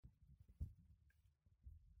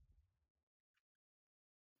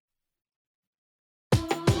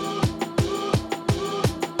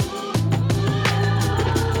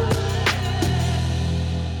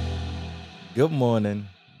Good morning,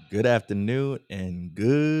 good afternoon, and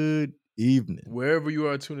good evening. Wherever you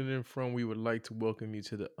are tuning in from, we would like to welcome you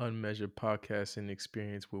to the Unmeasured Podcasting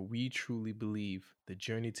Experience, where we truly believe the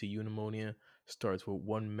journey to eudaimonia starts with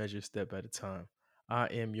one measured step at a time. I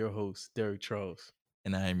am your host, Dariq Charles.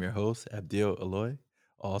 And I am your host, Abdiel Eloi,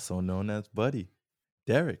 also known as Buddy.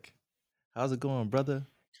 Dariq, how's it going, brother?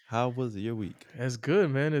 How was your week? That's good,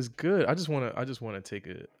 man. It's good. I just wanna take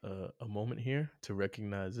a moment here to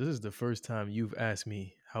recognize this is the first time you've asked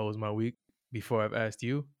me how was my week before I've asked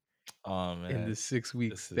you Oh in the man, 6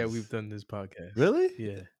 weeks this that we've is done this podcast. really?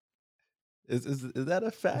 Yeah. Is that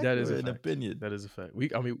a fact That or is a an fact. opinion? That is a fact.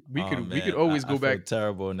 We Oh could man, I, always I go feel back.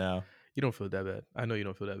 terrible now. You don't feel that bad. I know you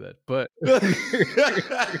don't feel that bad, but But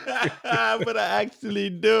but I actually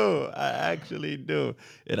do. I actually do.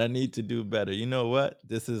 And I need to do better. You know what?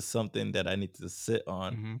 This is something that I need to sit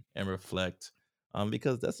on Mhm. and reflect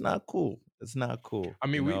because that's not cool. It's not cool, I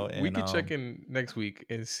mean, we and could check in next week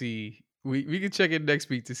and see. We could check in next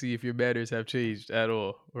week to see if your manners have changed at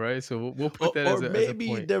all, right? So we'll put that or as a maybe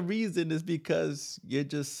point. the reason is because you're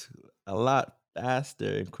just a lot faster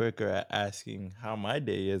and quicker at asking how my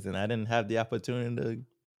day is, and I didn't have the opportunity to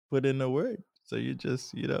put in the word. So you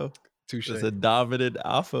just, just Touche, a dominant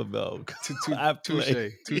alpha male I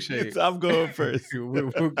play. touche, touche. So I'm going first.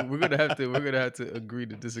 We're gonna have to agree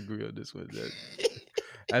to disagree on this one.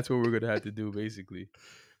 That's what we're gonna have to do, basically.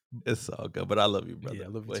 It's all good, but I love you, Yeah, brother. I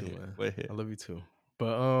love you We're too, here. man. We're here. I love you too.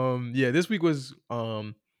 But yeah, this week was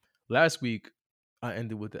last week I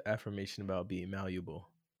ended with the affirmation about being malleable.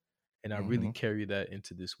 And I really Hmm. carry that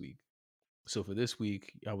into this week. So for this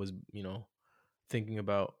week, I was, thinking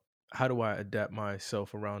about how do I adapt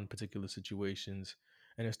myself around particular situations,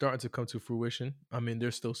 and it's starting to come to fruition. I mean,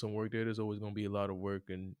 there's still some work there. There's always going to be a lot of work,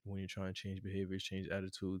 and when you're trying to change behaviors, change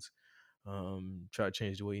attitudes, try to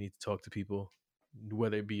change the way you need to talk to people,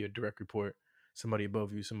 whether it be a direct report, somebody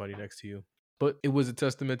above you, somebody next to you. But it was a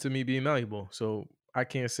testament to me being malleable. So I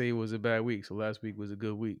can't say it was a bad week. So last week was a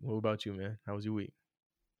good week. What about you, man? How was your week?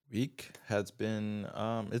 Week has been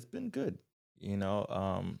it's been good. You know,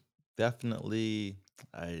 definitely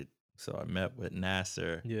I so I met with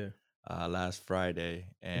Nasser Yeah. last Friday,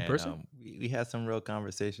 In and person? we had some real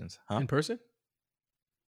conversations. Huh? In person?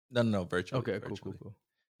 No, virtually, Okay, cool, cool, virtually. cool.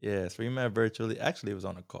 Yeah, so we met virtually. Actually, it was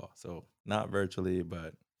on a call, so not virtually,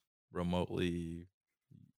 but remotely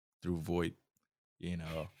through VoIP.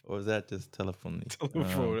 Or was that just telephony?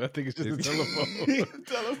 Telephone. I think it's just a It's telephone.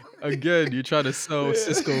 telephony. Again, you're trying to sell Yeah.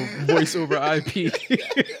 Cisco voice over IP.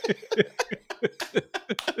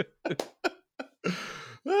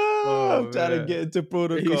 I'm Oh trying to man. get into He's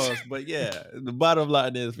protocols, but yeah, the bottom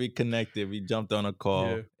line is we connected. We jumped on a yeah.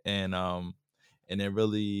 call, and it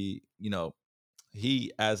really,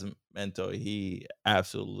 he as a mentor, he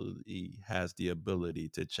absolutely has the ability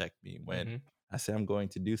to check me when Hmm. I say I'm going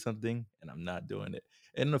to do something and I'm not doing it.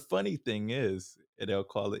 And the funny thing is, and they'll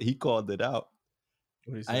call it. He called it out.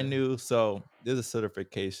 What he I say? knew. So there's a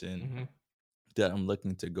certification Hmm. that I'm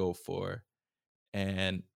looking to go for,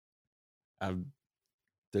 and I've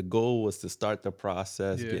the goal was to start the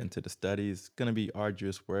process, get Yeah. into the studies. It's gonna be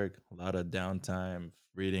arduous work, a lot of downtime,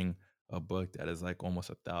 reading a book that is like almost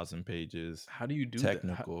 1,000 pages, How do you do that? How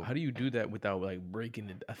technical. do you do that without like breaking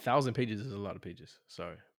it? 1,000 pages is a lot of pages.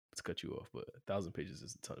 Sorry to cut you off, but 1,000 pages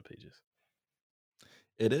is a ton of pages.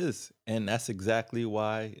 It is, and that's exactly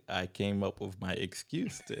why I came up with my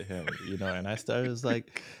excuse to him, and I started was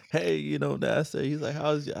like, "Hey, Nasser," he's like,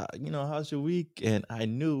 how's your week?" And I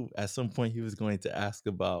knew at some point he was going to ask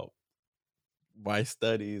about my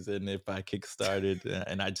studies and if I kickstarted,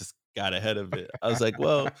 and I just got ahead of it. I was like,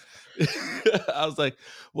 "Well," I was like,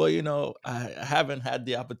 "Well, I haven't had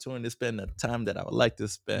the opportunity to spend the time that I would like to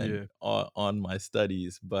spend Yeah. on my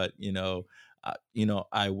studies, but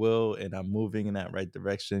I will, and I'm moving in that right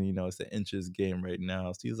direction. It's an interest game right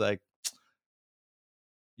now." So he's like,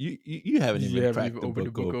 "You haven't You even haven't cracked even the opened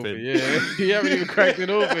the book book open. open." Yeah, you haven't even cracked it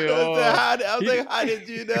open. Oh, I was he. like, "How did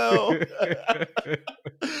you know?"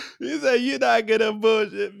 He said, "You're not gonna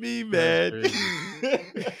bullshit me, That's man."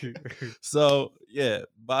 crazy. So yeah,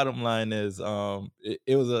 bottom line is,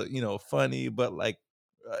 it was a funny, but like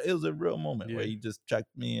it was a real moment where Yeah, he just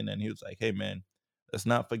checked me, and then he was like, "Hey, man, let's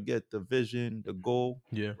not forget the vision, the goal.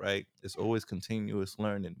 yeah. Right? It's always continuous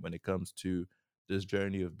learning when it comes to this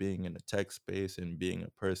journey of being in the tech space and being a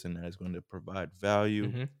person that is going to provide value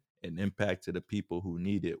Mhm. and impact to the people who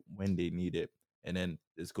need it when they need it. And then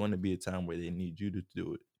there's going to be a time where they need you to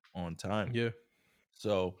do it on time." Yeah.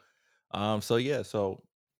 So, so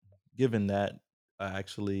given that, I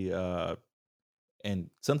actually, and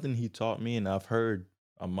something he taught me, and I've heard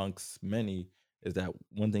amongst many, is that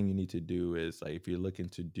one thing you need to do is like if you're looking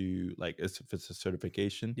to do like if it's a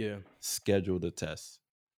certification, Yeah. schedule the test.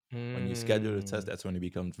 When you schedule the test, Mm, that's when it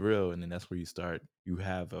becomes real, and then that's where you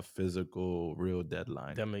have a physical, real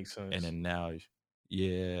deadline, that makes and sense. then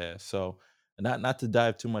yeah. So not to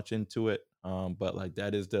dive too much into it, but like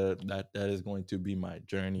that is going to be my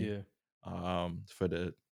journey, Yeah. for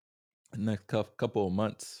the next couple of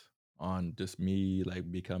months on just me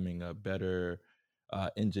like becoming a better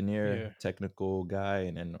engineer, Yeah. technical guy,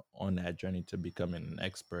 and then on that journey to becoming an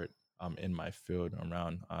expert in my field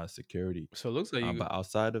around security. So it looks like you But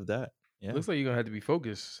outside of that, yeah, looks like you're gonna have to be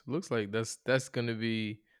focused. Looks like that's that's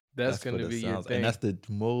what gonna it be your sounds, and that's thing.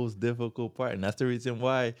 the most difficult part, and that's the reason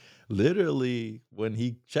why, literally, when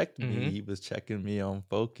he checked me, Mhm. he was checking me on Yeah.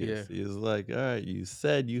 focus. He was like, "All right, you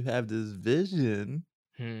said you have this vision,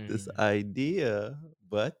 this Hmm. idea,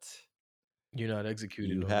 but You're not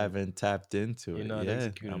executing you on it. haven't tapped into You're it." not Yeah,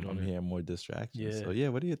 executing on I'm it. hearing more distractions. So Yeah. yeah,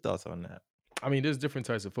 what are your thoughts on that? I mean, there's different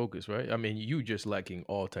types of focus, right? I mean, you just lacking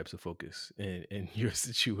all types of focus in your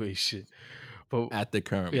situation. But At the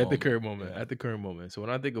current at the moment, current moment, yeah. at the current moment. So when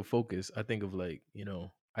I think of focus, I think of like,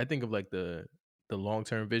 I think of like the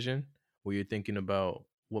long-term vision where you're thinking about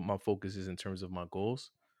what my focus is in terms of my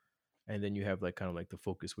goals. And then you have like kind of like the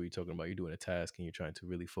focus where you're talking about you're doing a task and you're trying to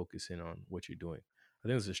really focus in on what you're doing. I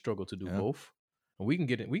think it's a struggle to do Yeah. both. And we can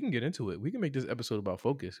get into it. We can make this episode about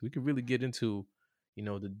focus. We could really get into,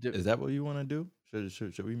 Is that what you wanna do?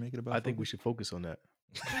 Should we make it I about think we focus? should focus on that.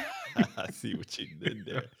 I see what you did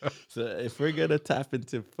there. So if we're gonna tap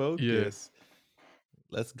into Yeah, focus,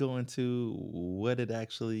 let's go into what it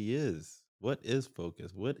actually is. What is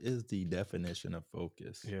focus? What is the definition of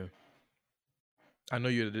focus? yeah. I know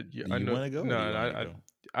Do I you know wanna go or no, do you want me to I go?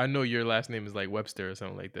 I know your last name is like Webster or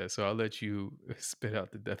something like that. So I'll let you spit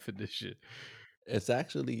out the definition. It's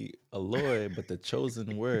actually Eloi, but the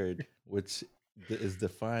chosen word, which is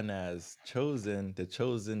defined as chosen, the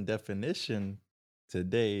chosen definition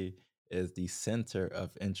today is the center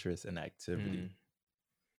of interest and activity. Mm,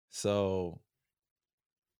 So,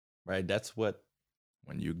 right, that's what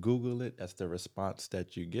when you Google it, that's the response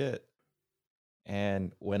that you get.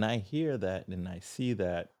 And when I hear that and I see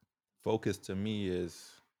that, focus to me is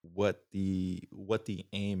what the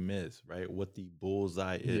aim is, right? What the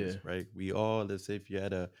bullseye yeah, is, right? We all, let's say if you're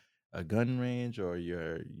at a gun range or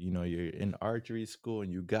you're in archery school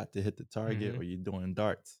and you got to hit the target hmm, or you're doing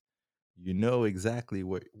darts, you know exactly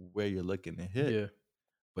where you're looking to hit. yeah.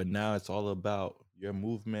 But now it's all about your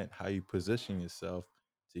movement, how you position yourself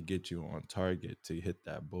to get you on target to hit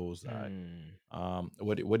that bullseye. Mm.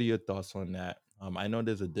 What are your thoughts on that? I know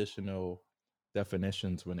there's additional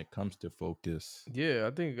definitions when it comes to focus. Yeah,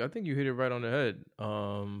 I think you hit it right on the head.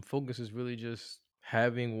 Focus is really just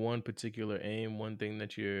having one particular aim, one thing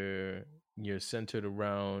that you're centered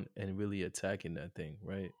around and really attacking that thing,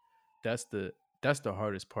 right? That's the that's the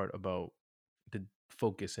hardest part about the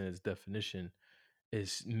focus and its definition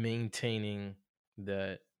is maintaining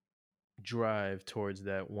that drive towards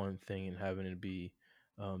that one thing and having it be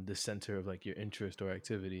the center of like your interest or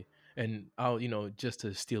activity. And I'll, just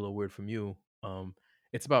to steal a word from you,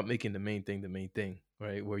 it's about making the main thing,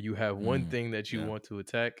 right? Where you have one Mm, thing that you yeah. want to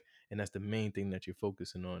attack, and that's the main thing that you're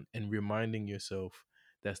focusing on, and reminding yourself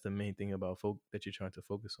that's the main thing about that you're trying to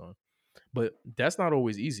focus on. But that's not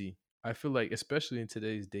always easy. I feel like, especially in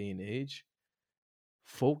today's day and age,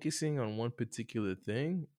 focusing on one particular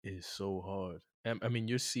thing is so hard. I mean,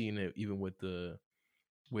 you're seeing it even with the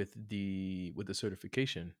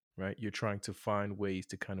certification, right? You're trying to find ways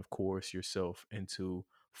to kind of coerce yourself into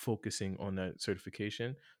focusing on that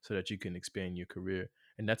certification so that you can expand your career.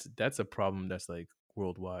 And that's a problem that's like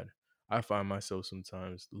worldwide. I find myself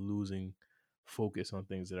sometimes losing focus on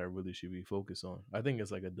things that I really should be focused on. I think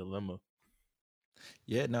it's like a dilemma.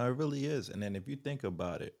 Yeah, no, it really is. And then if you think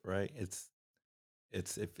about it, right, it's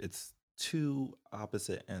if it's two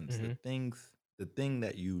opposite ends. Hmm. The thing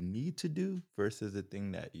that you need to do versus the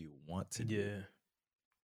thing that you want to do. Yeah.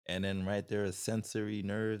 And then right there is sensory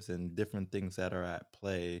nerves and different things that are at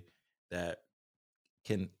play that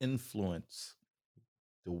can influence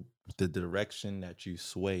the the direction that you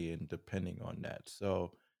sway in depending on that.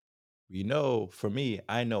 So for me,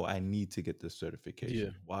 I know I need to get this Yeah.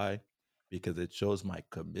 certification. Why? Because it shows my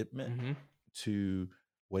commitment Hmm. to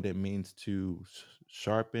what it means to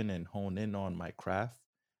sharpen and hone in on my craft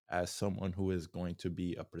as someone who is going to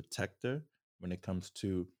be a protector when it comes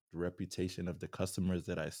to the reputation of the customers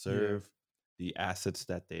that I Yeah. serve, the assets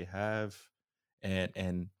that they have,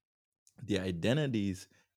 and the identities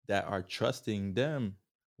that are trusting them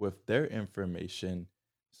with their information.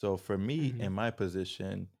 So for me Hmm. in my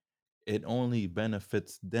position, it only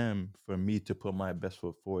benefits them for me to put my best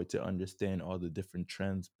foot forward to understand all the different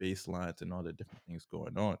trends, baselines, and all the different things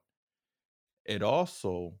going on. It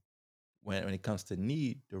also, when it comes to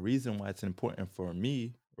need, the reason why it's important for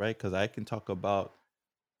me, right? Because I can talk about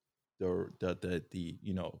the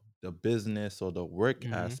the business or the work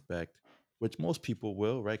Mhm. aspect, which most people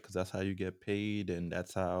will, right? Because that's how you get paid, and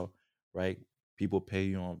that's how, right, people pay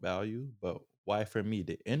you on value. But why for me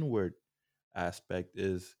the inward aspect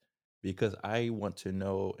is because I want to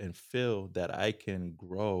know and feel that I can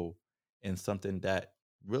grow in something that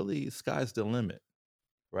really sky's the limit,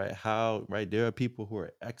 right? How, right? There are people who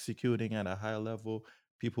are executing at a high level,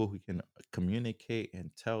 people who can communicate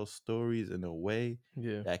and tell stories in a way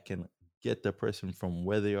Yeah. that can get the person from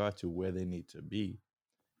where they are to where they need to be.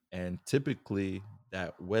 And typically,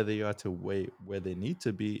 that where they are to where they need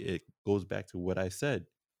to be, it goes back to what I said: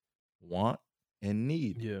 want and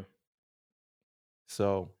need. Yeah.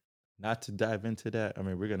 So, not to dive into that. I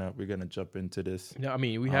mean, we're gonna jump into this. Yeah, I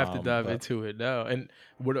mean, we have to dive But into it now. And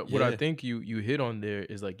what I yeah, think you hit on there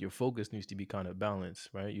is like your focus needs to be kind of balanced,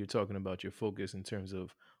 right? You're talking about your focus in terms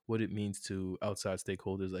of what it means to outside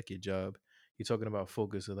stakeholders like your job. You're talking about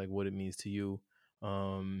focus of like what it means to you.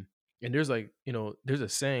 Um and there's like, there's a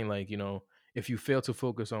saying like, if you fail to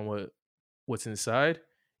focus on what's inside,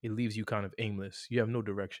 it leaves you kind of aimless. You have no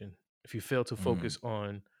direction. If you fail to mm, focus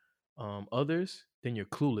on others, then you're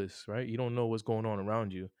clueless, right? You don't know what's going on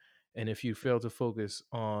around you. And if you fail to focus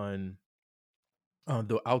on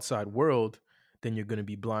the outside world, then you're going to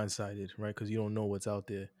be blindsided, right? Because you don't know what's out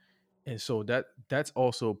there. And so that's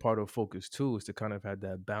also part of focus too, is to kind of have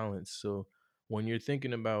that balance. So when you're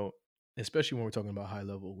thinking about, especially when we're talking about high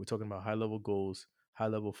level, we're talking about high level goals, high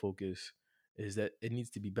level focus, is that it needs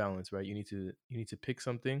to be balanced, right? You need to pick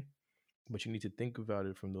something, but you need to think about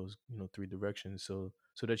it from those, three directions, so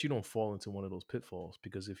that you don't fall into one of those pitfalls.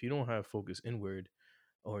 Because if you don't have focus inward,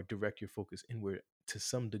 or direct your focus inward to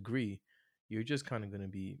some degree, you're just kind of going to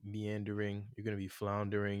be meandering, you're going to be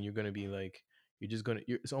floundering, you're going to be like,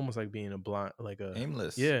 it's almost like being a blind, like a,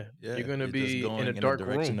 aimless. yeah, you're Yeah, going to you're just be in a going in the dark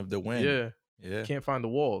direction room. of the wind. Yeah, Yeah, can't find the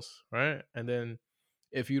walls, right? And then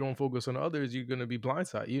if you don't focus on others, you're going to be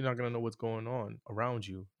blindsided. You're not going to know what's going on around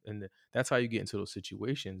you. And that's how you get into those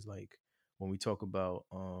situations. Like when we talk about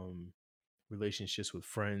relationships with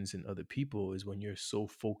friends and other people, is when you're so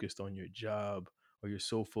focused on your job, or you're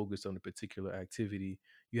so focused on a particular activity,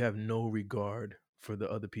 you have no regard for the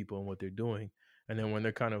other people and what they're doing. And then when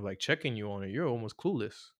they're kind of like checking you on it, you're almost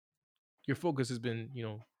clueless. Your focus has been,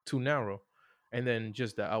 too narrow. And then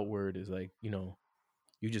just the outward is like,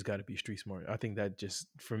 you just got to be street smart. I think that just,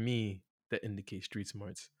 for me, that indicates street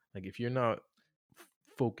smarts. Like if you're not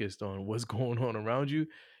focused on what's going on around you,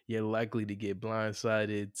 you're likely to get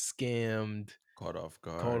blindsided, scammed, caught off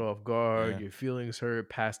caught guard. off guard, Yeah, your feelings hurt,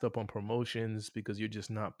 passed up on promotions because you're just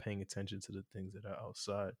not paying attention to the things that are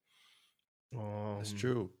outside. that's Um,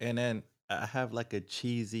 true. And then I have like a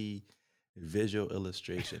cheesy visual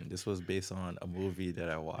illustration. This was based on a movie that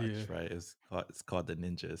I yeah. watched, right? It's called The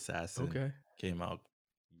Ninja Assassin. Okay. Came out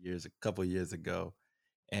a couple years ago.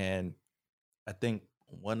 And I think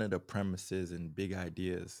one of the premises and big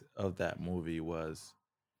ideas of that movie was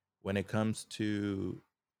when it comes to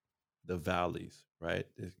the valleys, right?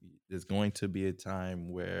 There's going to be a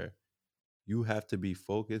time where you have to be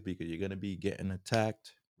focused because you're going to be getting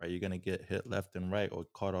attacked, right? You're going to get hit left and right or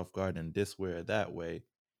caught off guard in this way or that way.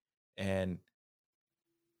 And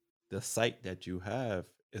the sight that you have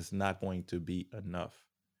is not going to be enough,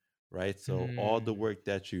 right? So all the Mm, work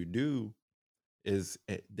that you do is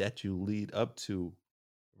that you lead up to,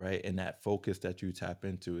 right? And that focus that you tap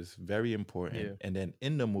into is very important. yeah. And then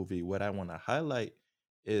in the movie, what I want to highlight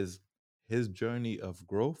is his journey of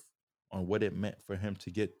growth on what it meant for him to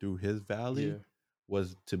get through his valley Yeah.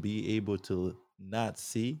 was to be able to not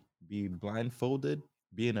see, be blindfolded,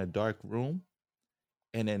 be in a dark room,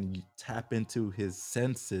 and then you tap into his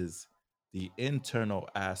senses, the internal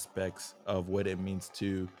aspects of what it means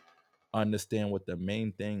to understand what the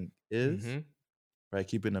main thing is, Mm-hmm. right?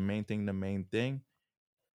 Keeping the main thing,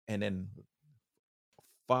 and then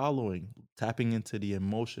following, tapping into the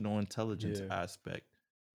emotional intelligence Yeah. aspect.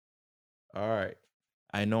 All right,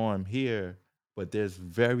 I know I'm here, but there's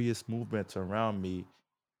various movements around me.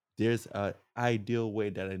 There's a ideal way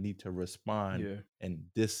that I need to respond, Yeah. and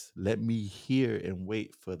this let me hear and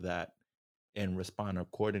wait for that and respond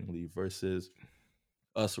accordingly versus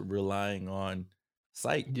us relying on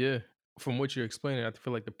sight. Yeah. From what you're explaining, I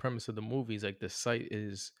feel like the premise of the movie is like the site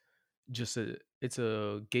is just it's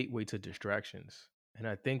a gateway to distractions. And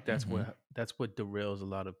I think Hmm. that's what derails a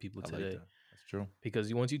lot of people I like today. that. That's true.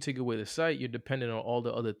 Because once you take away the sight, you're dependent on all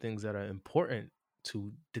the other things that are important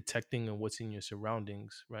to detecting and what's in your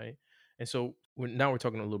surroundings, right? And so now we're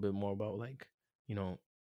talking a little bit more about like, you know,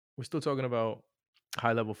 we're still talking about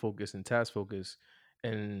high level focus and task focus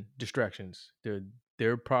and distractions.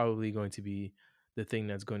 They're probably going to be the thing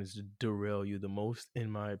that's going to derail you the most,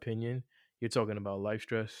 in my opinion. You're talking about life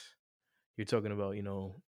stress. You're talking about,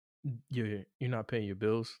 you're not paying your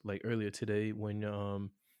bills. Like earlier today when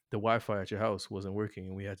the Wi-Fi at your house wasn't working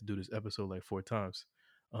and we had to do this episode like 4 times.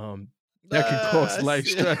 Um that can cause I life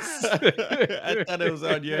see. stress. I thought it was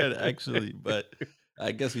on your end actually, but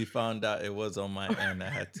I guess we found out it was on my end. I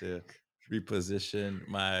had to reposition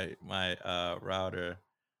my router,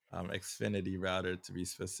 Xfinity router to be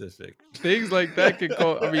specific. Things like that can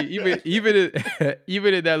cause. I mean, even in,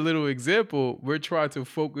 even in that little example, we're trying to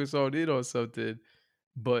focus on it on something,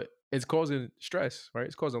 but it's causing stress, right?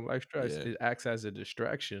 It's causing life stress. Yeah, It acts as a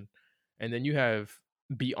distraction, and then you have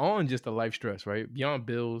beyond just the life stress, right? Beyond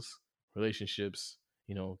bills, relationships,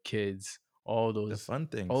 kids, all the those, fun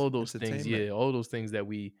things, all those things. entertainment. Yeah, all those things that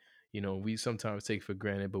we sometimes take for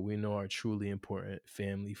granted, but we know are truly important: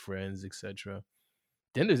 family, friends, etc.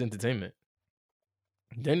 Then there's entertainment.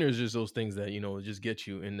 Then there's just those things that just get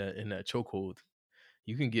you in that chokehold.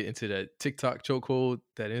 You can get into that TikTok chokehold,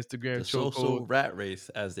 that Instagram The chokehold. social rat race,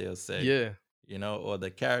 as they'll say, Yeah. or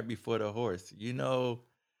the carrot before the horse.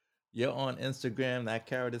 You're on Instagram, that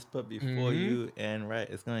carrot is put before Mhm. you, and right,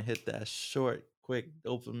 it's gonna hit that short, quick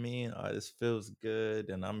dopamine. Oh, this feels good,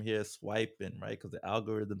 and I'm here swiping, right? Because the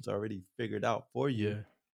algorithm's already figured out for you, Yeah.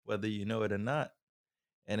 whether you know it or not.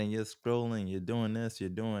 And then you're scrolling, you're doing this, you're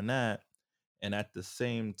doing that, and at the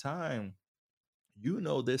same time,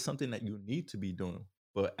 there's something that you need to be doing.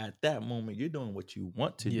 But at that moment, you're doing what you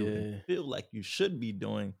want to do and Yeah. feel like you should be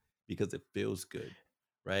doing because it feels good,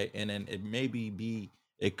 right? And then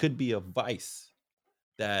it could be a vice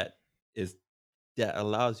that is that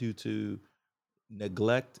allows you to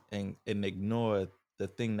neglect and ignore the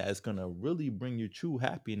thing that is going to really bring you true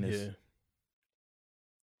happiness Yeah.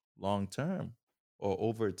 long term or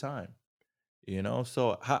over time.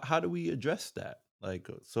 So how do we address that? Like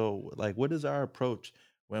what is our approach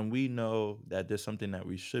when we know that there's something that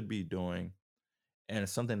we should be doing and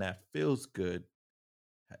it's something that feels good?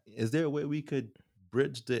 Is there a way we could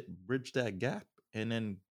bridge that gap and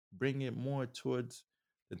then bring it more towards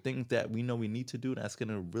the things that we know we need to do that's going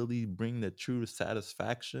to really bring the true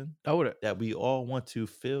satisfaction I would that we all want to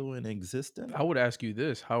feel and exist in? I would ask you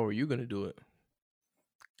this, how are you gonna do it?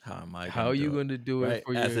 How am I How going to are do you it? gonna do it Right?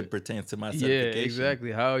 for As your it pertains to my Yeah, certification.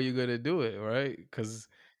 exactly. How are you gonna do it, right? Because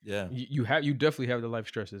Yeah. you definitely have the life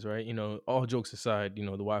stresses, right? All jokes aside, the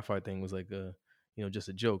Wi-Fi thing was like just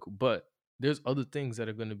a joke, but there's other things that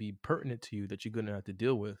are going to be pertinent to you that you're going to have to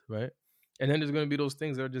deal with, right? And then there's going to be those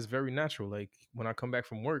things that are just very natural. Like when I come back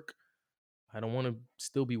from work, I don't want to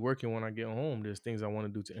still be working when I get home. There's things I want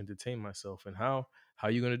to do to entertain myself, and how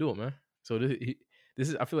you going to do it, man? So this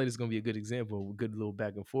is I feel like this is going to be a good example, a good little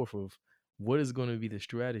back and forth of what is going to be the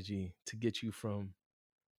strategy to get you from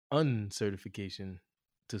uncertification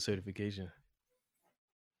to certification.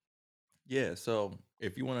 Yeah, so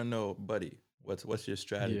if you want to know, buddy, what's your Yeah.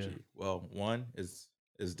 strategy? Well, one is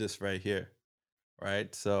this right here,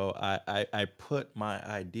 right? So I put my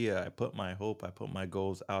idea, I put my hope, I put my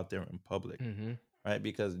goals out there in public, Mhm. right?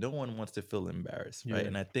 Because no one wants to feel embarrassed, right? Yeah.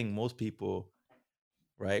 And I think most people,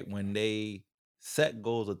 right, when they set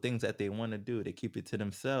goals or things that they want to do, they keep it to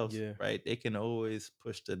themselves, Yeah. right? They can always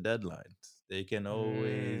push the deadlines. They can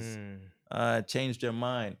always Mm. change their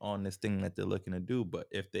mind on this thing that they're looking to do. But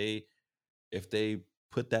if they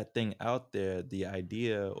put that thing out there, the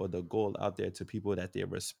idea or the goal out there to people that they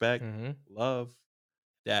respect, Mhm. love,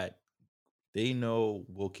 that they know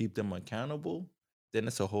will keep them accountable, then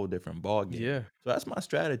it's a whole different ball game. Yeah. So that's my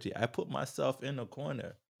strategy. I put myself in a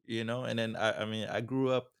corner, and then I mean I grew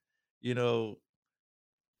up, you know,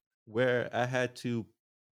 where I had to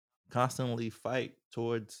constantly fight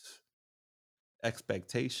towards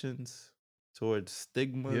expectations, towards Yeah.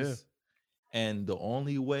 stigmas. And the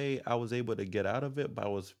only way I was able to get out of it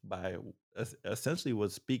by essentially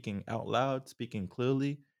was speaking out loud, speaking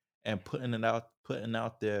clearly, and putting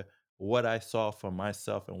out there what I saw for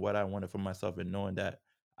myself and what I wanted for myself, and knowing that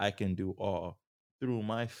I can do all through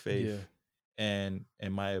my Yeah. faith and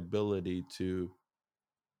my ability to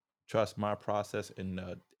trust my process in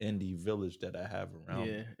the village that I have around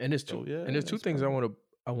Yeah. me. And there's two So yeah, and there's two that's things probably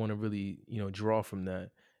I want to really, draw from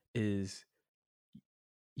that is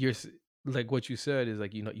you're s- like what you said is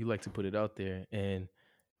like you like to put it out there, and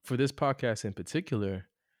for this podcast in particular,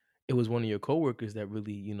 it was one of your coworkers that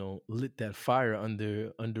really, lit that fire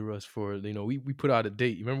under us for, we put out a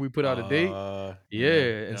date. You remember we put out a date? Yeah,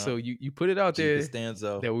 Yeah, and yeah. so you put it out G there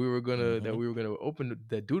Costanzo. that Mhm. we were gonna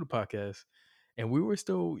do the podcast, and we were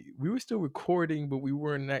still recording, but we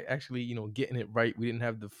weren't actually, getting it right. We didn't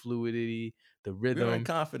have the fluidity, the We weren't rhythm.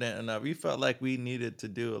 confident enough. We felt like we needed to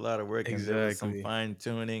do a lot of work and there was some Exactly. fine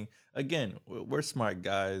tuning. Again, we're smart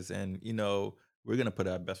guys and we're going to put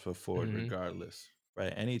our best foot forward Mhm. regardless,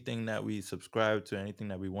 right? Anything that we subscribe to, anything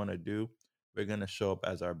that we want to do, we're going to show up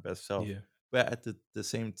as our best self. Yeah. But at the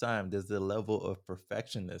same time, there's the level of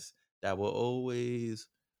perfectionist that will always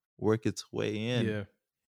work its way in. Yeah.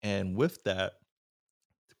 And with that,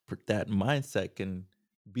 that mindset can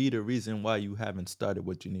be the reason why you haven't started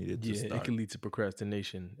what you needed to Yeah, it start. can lead to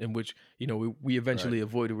procrastination, in which, we Right. eventually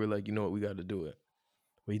avoid it. We're like, you know what, we gotta do it.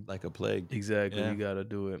 We Like a plague. Exactly, we Yeah. gotta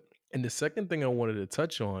do it. And the second thing I wanted to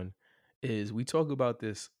touch on is we talk about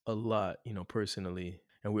this a lot, personally,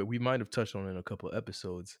 and we might have touched on it in a couple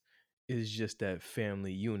episodes, is just that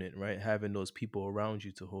family unit, right? Having those people around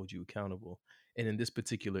you to hold you accountable. And in this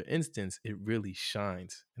particular instance, it really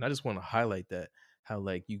shines. And I just want to highlight that, how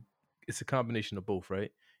like it's a combination of both,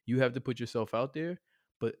 right? You have to put yourself out there,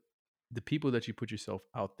 but the people that you put yourself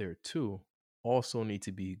out there to also need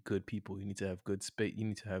to be good people. You need to have good space. You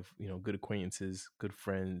need to have, good acquaintances, good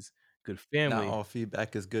friends, good Not family. all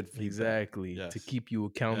feedback is good feedback. Exactly. To Yes. keep you Yeah.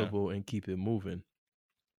 accountable and keep it moving.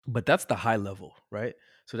 But that's the high level, right?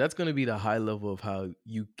 So that's going to be the high level of how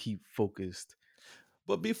you keep focused.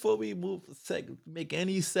 But before we make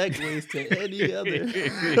any segues to any other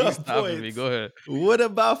You stopping me. points, Go ahead. what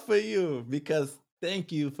about for you? Because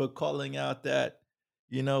thank you for calling out that,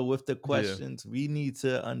 with the Yeah. questions, we need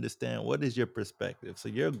to understand what is your perspective. So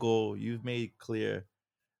your goal, you've made clear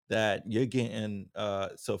that you're getting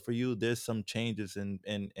so for you there's some changes and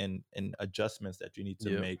adjustments that you need to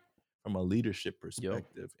Yep. make from a leadership Yep.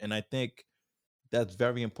 perspective. And I think that's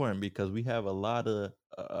very important because we have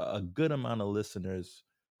a good amount of listeners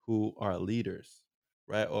who are leaders,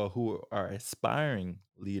 right? Or who are aspiring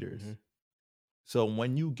Hmm. leaders. So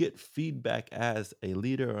when you get feedback as a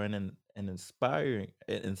leader or an aspiring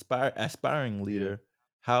Yeah. leader,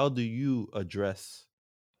 how do you address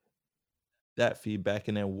that feedback?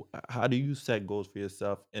 And then how do you set goals for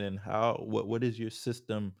yourself? And then what is your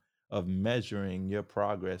system of measuring your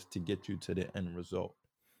progress to get you to the end result?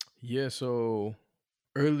 Yeah. So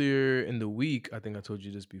earlier in the week, I think I told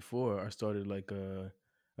you this before, I started like a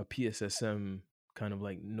PSSM kind of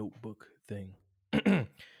like notebook thing.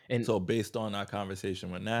 And So based on our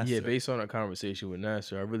conversation with yeah, Nasser. based on our conversation with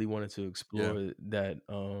Nasser, I really wanted to Yeah. explore that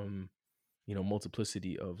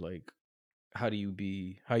multiplicity of like how do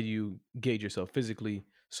you gauge yourself physically,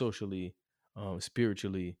 socially,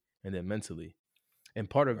 spiritually, and then mentally. And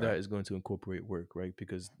part of that Right. is going to incorporate work, right?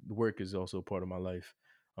 Because the work is also a part of my life.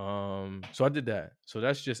 So I did that. So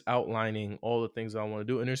that's just outlining all the things I want to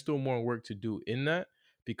do, and there's still more work to do in that,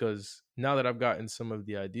 because now that I've gotten some of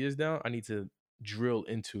the ideas down, I need to drill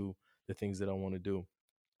into the things that I want to do.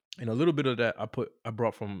 And a little bit of that I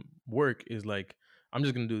brought from work is like, I'm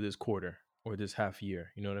just gonna do this quarter or this half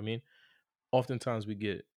year. You know what I mean? Oftentimes we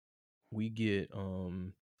get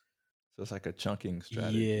So it's like a chunking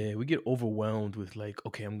strategy. yeah, we get overwhelmed with like,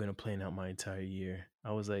 okay, I'm gonna plan out my entire year.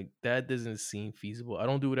 I was like, that doesn't seem feasible. I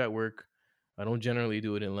don't do it at work. I don't generally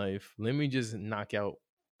do it in life. Let me just knock out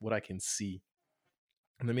what I can see.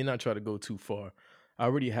 Let me not try to go too far. I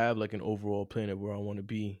already have like an overall plan of where I want to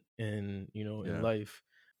be in Yeah. life.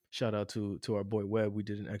 Shout out to our boy Webb. We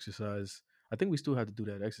did an exercise. I think we still have to do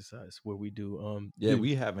that exercise where we do Yeah,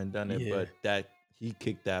 we haven't done it, yeah, but that he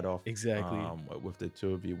kicked that off exactly. with the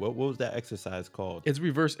two of you. What was that exercise called? It's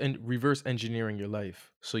reverse engineering your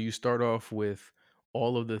life. So you start off with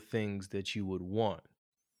all of the things that you would want,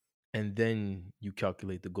 and then you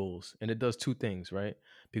calculate the goals. And it does two things, right?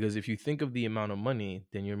 Because if you think of the amount of money,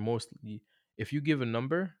 then if you give a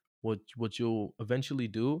number, what you'll eventually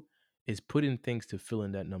do is put in things to fill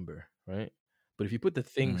in that number, right? But if you put the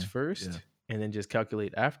things Yeah. first and then just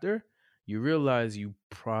calculate after, you realize you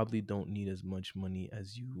probably don't need as much money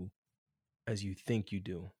as you think you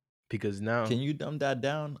do. Because Can now, you dumb that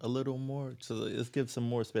down a little more? So let's give some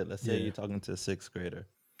more spit. Let's say yeah. you're talking to a sixth grader.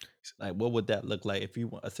 Like, what would that look like if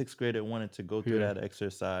a sixth grader wanted to go through Yeah. that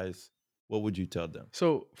exercise? What would you tell them?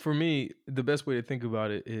 So for me, the best way to think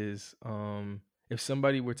about it is, if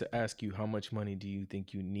somebody were to ask you how much money do you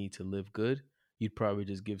think you need to live good, you'd probably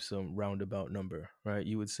just give some roundabout number, right?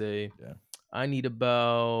 You would say, Yeah. I need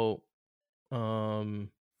about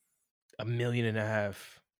 1.5 million,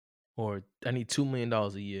 or I need $2 million a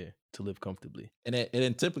year to live comfortably. And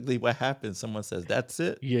then typically what happens, someone says, "That's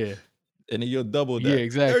it." Yeah. and then you'll double Yeah, that.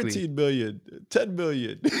 exactly. 13,000,000,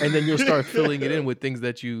 10,000,000. And then you'll start filling it in with things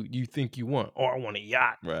that you think you want. "Oh, I want a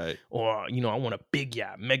yacht," Right. or, "I want a big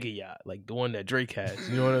yacht, mega yacht," like the one that Drake has,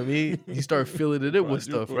 you know what I mean? You start filling it in with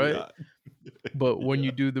stuff, Quadruple right? yacht. But when you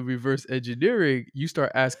Yeah. do the reverse engineering, you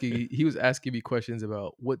start asking he was asking me questions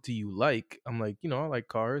about, "What do you like?" I'm like, "I like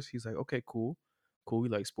cars." He's like, "Okay, cool. Cool,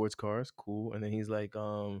 you like sports cars, cool." And then he's like,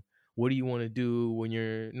 "What do you wanna do when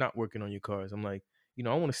you're not working on your cars?" I'm like,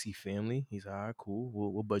 "I wanna see family." He's like, "Alright, cool.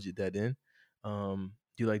 We'll budget that in." "Do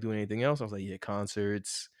you like doing anything else?" I was like, "Yeah,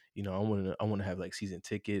 concerts." I wanna have, like, season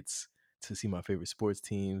tickets to see my favorite sports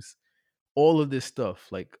teams. All of this stuff,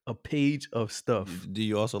 like a page of stuff. Do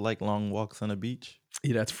you also like long walks on the beach?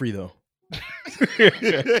 Yeah, that's free though.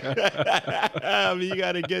 I mean, you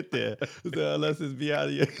gotta get there. So unless it's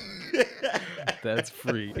beyond your That's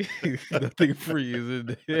free. Nothing free is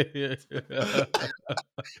in there.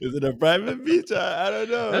 Is it a private beach? I don't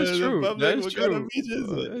know. That's Is it true. public? That's What kind of true. beach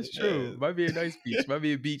is it? That's true. Yeah. Might be a nice beach. Might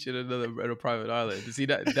be a beach in a private island. To see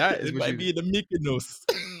that is It what might you be in the Mykonos.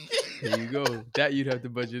 there you go. That you'd have to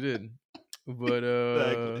budget in. But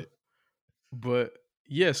Exactly. but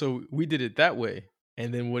yeah, so we did it that way.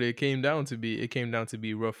 And then what it came down to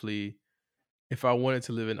be roughly if I wanted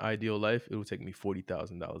to live an ideal life, it would take me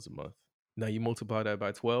 $40,000 a month. Now you multiply that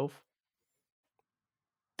by 12,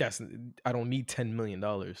 that's I don't need $10 million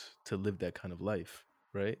to live that kind of life,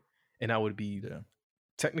 right? And I would be Yeah.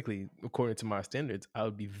 technically, according to my standards, I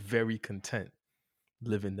would be very content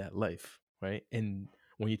living that life, right? And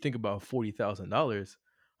when you think about $40,000,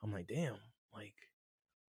 I'm like, damn, like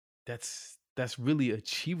that's really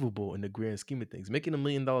achievable in the grand scheme of things. Making $1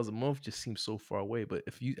 million a month just seems so far away. But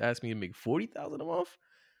if you ask me to make 40,000 a month,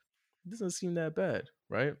 it doesn't seem that bad,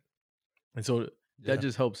 right? And so that Yeah.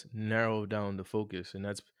 just helps narrow down the focus. And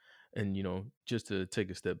just to take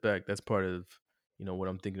a step back, that's part of, what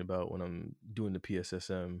I'm thinking about when I'm doing the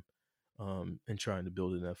PSSM, and trying to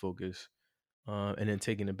build in that focus. And then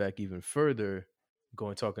taking it back even further,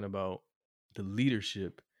 talking about the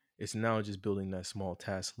leadership, it's now just building that small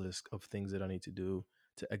task list of things that I need to do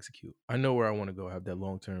to execute. I know where I want to go. I have that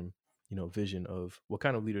long term, vision of what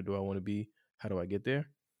kind of leader do I want to be? How do I get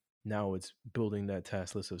there? Now it's building that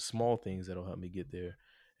task list of small things that'll help me get there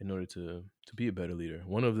in order to be a better leader.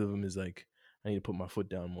 One of them is like I need to put my foot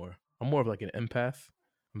down more. I'm more of like an empath.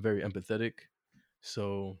 I'm very empathetic.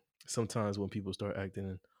 So sometimes when people start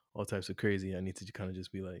acting all types of crazy, I need to kind of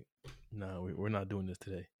just be like, nah, we're not doing this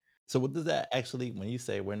today. So what does that actually when you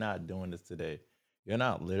say we're not doing this today, you're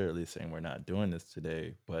not literally saying we're not doing this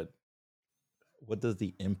today, but what does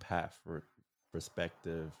the impact for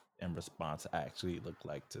perspective and response actually look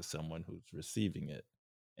like to someone who's receiving it?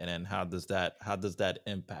 And then how does that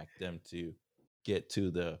impact them to get to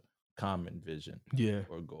the common vision Yeah.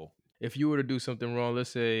 or goal? If you were to do something wrong, let's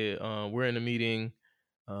say we're in a meeting,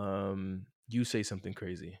 you say something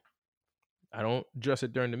crazy. I don't address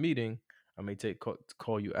it during the meeting. I may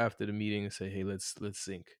call you after the meeting and say, hey, let's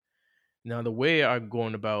sync. Now, the way I'm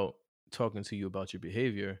going about talking to you about your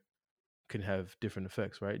behavior can have different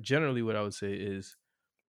effects, right? Generally, what I would say is,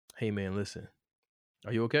 hey, man, listen,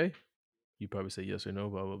 are you okay? You probably say yes or no,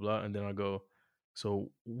 blah, blah, blah. And then I go,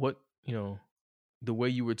 so what, the way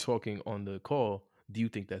you were talking on the call, do you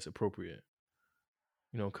think that's appropriate?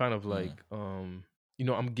 Kind of Mm. like,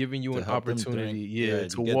 I'm giving you To an help them opportunity, during yeah, yeah, to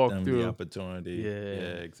to get walk them the through. opportunity. Yeah.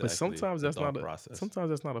 Yeah, But exactly. The thought process. sometimes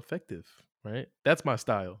that's not effective, right? That's my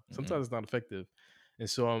style. Mhm. Sometimes it's not effective. And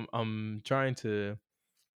so I'm trying to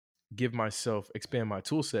expand my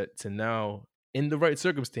tool set to now in the right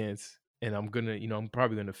circumstance. And I'm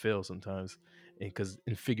probably gonna fail sometimes. And because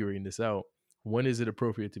in figuring this out, when is it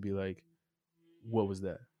appropriate to be like, what was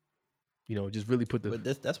that? Just really put the But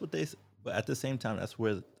that's what but at the same time, that's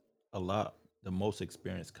where the most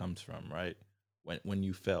experience comes from, right? When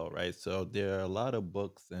you fail, right? So there are a lot of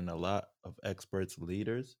books and a lot of experts,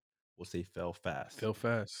 leaders will say fail fast, fail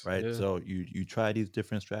fast. right? Yeah. So you try these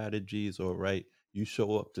different strategies, or right, you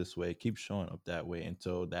show up this way, keep showing up that way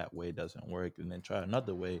until that way doesn't work, and then try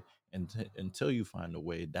another way until you find a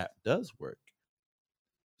way that does work.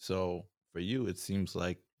 So for you, it seems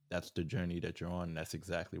like that's the journey that you're on. And that's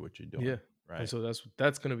exactly what you're Yeah. doing, And right? so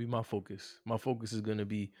that's gonna be my focus. My focus is gonna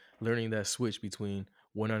be learning that switch between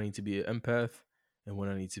when I need to be an empath and when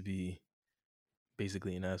I need to be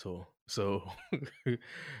basically an asshole. So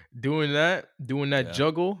doing that Yeah.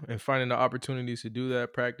 juggle and finding the opportunities to do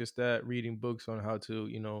that, practice that, reading books on how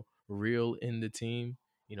to, reel in the team,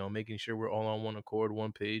 making sure we're all on one accord,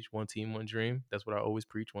 one page, one team, one dream. That's what I always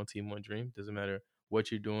preach, one team, one dream. Doesn't matter what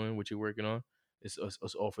you're doing, what you're working on. It's us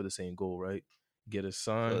all for the same goal, right? Get a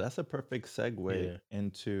So sign. that's a perfect segue Yeah.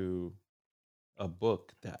 into a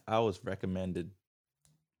book that uh, I was recommended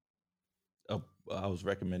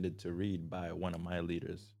to read by one of my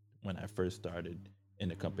leaders when I first started in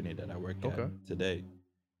the company that I work at Okay. today.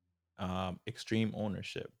 Extreme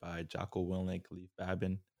Ownership by Jocko Willink, Lee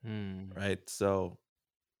Fabin. Hmm. Right. So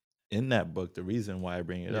in that book, the reason why I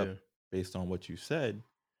bring it Yeah. up based on what you said,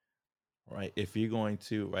 right? If you're going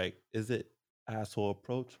to, right, is it asshole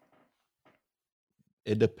approach?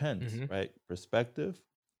 It depends, Mhm. right? Perspective,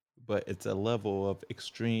 but it's a level of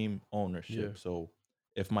extreme Yeah. ownership. So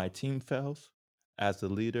if my team fails as a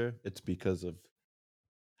leader, it's because of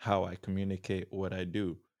how I communicate what I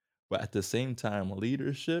do. But at the same time,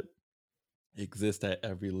 leadership exists at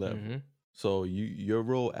every level. Mhm. So your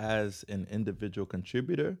role as an individual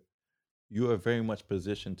contributor, you are very much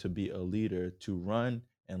positioned to be a leader to run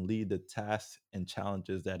and lead the tasks and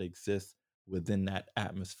challenges that exist within that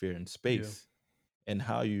atmosphere and Yeah. space. And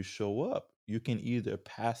how you show up, you can either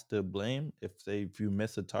pass the blame if you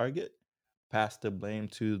miss a target, pass the blame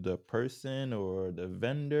to the person or the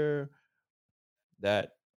vendor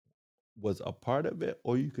that was a part of it,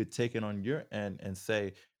 or you could take it on your end and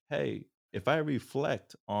say, hey, if I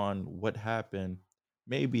reflect on what happened,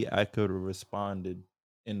 maybe I could have responded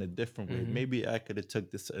in a different way. Mhm. Maybe I could have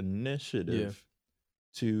took this Yeah. initiative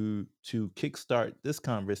to kickstart this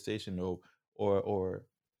conversation or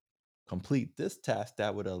complete this task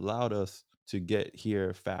that would allowed us to get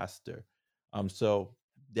here faster. So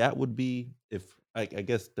that would be if I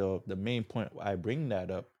guess the main point I bring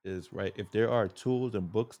that up is right. If there are tools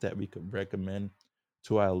and books that we could recommend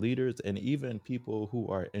to our leaders and even people who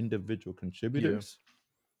are individual Yeah. contributors,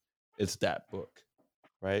 it's that book,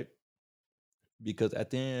 right? Because at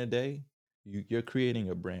the end of the day, you're creating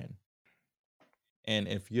a brand, and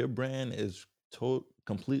if your brand is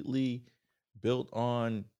completely built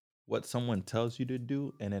on what someone tells you to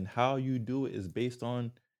do, and then how you do it is based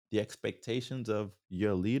on the expectations of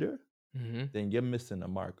your leader, Mhm. then you're missing the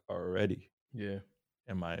mark already, Yeah.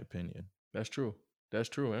 in my opinion. That's true. That's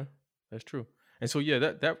true, man. That's true. And so yeah,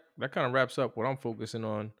 that kind of wraps up what I'm focusing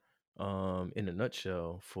on in a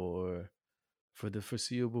nutshell for the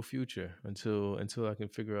foreseeable future until I can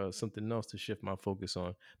figure out something else to shift my focus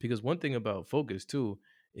on. Because one thing about focus too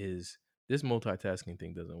is this multitasking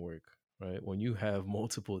thing doesn't work, right? When you have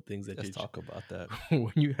multiple things that Let's talk about that.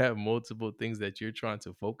 when you have multiple things that you're trying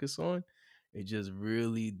to focus on, it just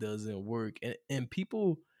really doesn't work. And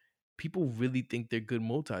people really think they're good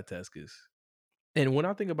multitaskers. And when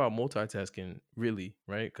I think about multitasking, really,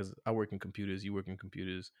 right? Because I work in computers, you work in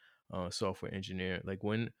computers, software engineer. Like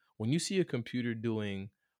when you see a computer doing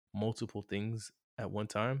multiple things at one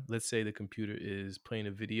time, let's say the computer is playing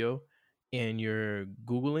a video and you're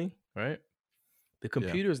Googling, right? The Yeah.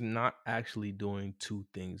 computer is not actually doing two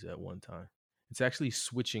things at one time. It's actually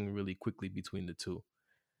switching really quickly between the two.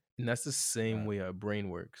 And that's the same Right. way our brain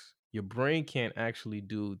works. Your brain can't actually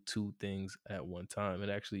do two things at one time. It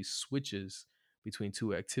actually switches between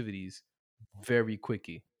two activities very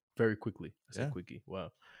quickly. Very quickly. I said Yeah. quickie.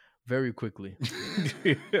 Wow. Very quickly.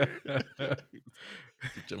 Get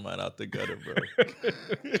your mind out the gutter, bro.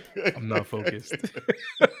 I'm not focused.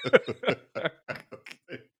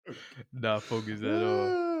 Not focused at all.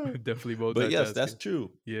 Ah. Definitely But yes, that's multitasking.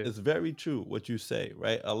 true. Yeah. It's very true what you say,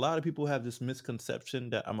 right? A lot of people have this misconception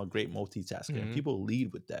that I'm a great multitasker, and Mhm. people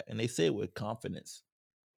lead with that, and they say it with confidence.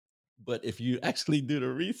 But if you actually do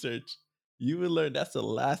the research, you will learn that's the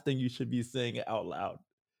last thing you should be saying out loud,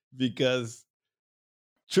 because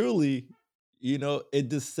truly, it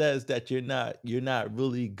just says that you're not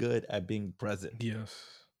really good at being present.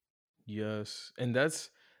 Yes. Yes. And that's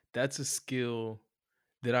a skill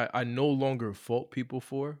that I no longer fault people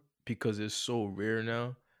for because it's so rare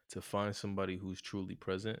now to find somebody who's truly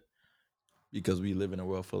present. Because we live in a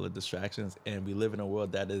world full of distractions, and we live in a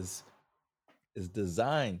world that is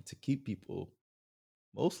designed to keep people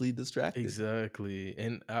mostly distracted. Exactly.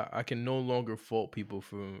 And I can no longer fault people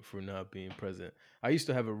for not being present. I used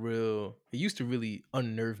to have it used to really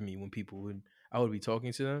unnerve me when I would be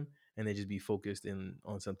talking to them and they just be focused in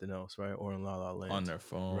on something else, right? Or in La La On Land. their Right.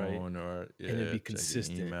 phone or, And it'd yeah, be checking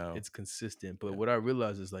consistent. email. It's consistent. But Yeah. what I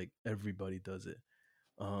realized is like everybody does it.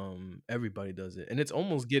 Everybody does it, and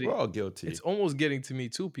We're all guilty. it's almost getting to me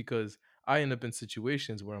too because I end up in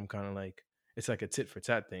situations where I'm kind of like it's like a tit for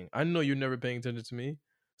tat thing. I know you're never paying attention to me,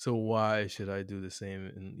 so why should I do the same?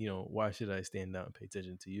 And why should I stand out and pay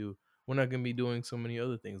attention to you? We're not gonna be doing so many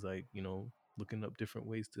other things like looking up different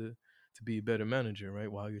ways to be a better manager,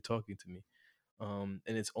 right? While you're talking to me, and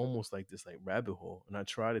it's almost like this like rabbit hole, and I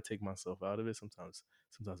try to take myself out of it. Sometimes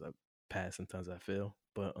I pass, sometimes I fail,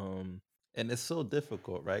 but And it's so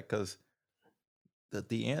difficult, right? Because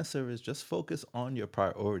the answer is just focus on your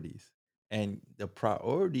priorities. and the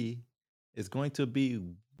priority is going to be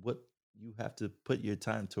what you have to put your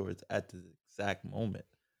time towards at the exact moment.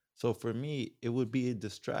 So for me, it would be a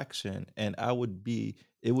distraction, and it would be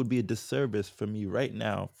a disservice for me right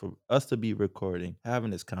now for us to be recording,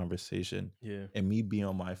 having this conversation, Yeah. and me be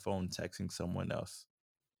on my phone texting someone else.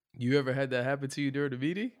 You ever had that happen to you during the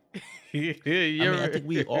meeting? I You mean, I ever think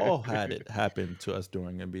we all had it happen to us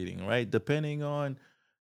during a meeting, right? Depending on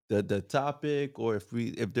the topic, or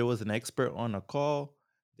if there was an expert on a call,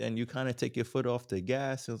 then you kind of take your foot off the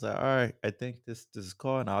gas and it's like, all right, I think this is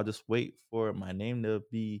call, and I'll just wait for my name to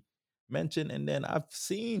be mentioned. And then I've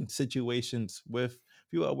seen situations with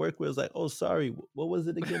people I work with, it's like, oh, sorry, what was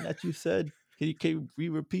it again that you said? Can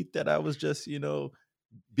you repeat that? I was just,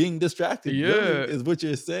 being distracted, really, Yeah, is what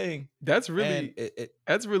you're saying. that's And really it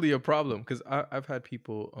that's really a problem because I've had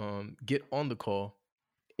people, get on the call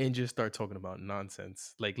and just start talking about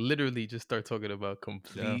nonsense, like, literally just start talking about yeah,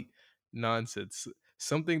 complete nonsense.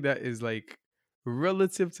 Something that is, like,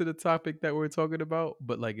 relative to the topic that we're talking about,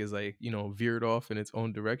 but, like, is, like, veered off in its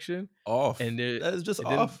own direction, off. and there That is just and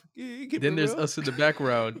then off. You keep it then there's real. us in the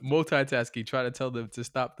background multitasking, trying to tell them to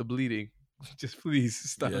stop the bleeding. Just please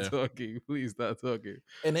stop Yeah. talking. Please stop talking.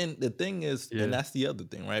 And then the thing is, and Yeah. that's the other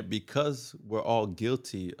thing, right? Because we're all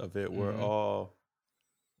guilty of it. We're Mhm. all,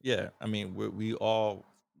 yeah. I mean, we all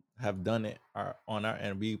have done it on our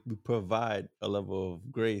end. We provide a level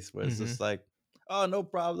of grace where it's Mhm. just like, oh, no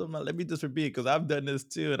problem. Let me just repeat because I've done this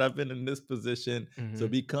too, and I've been in this position, so it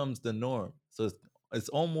Mhm. becomes the norm. So it's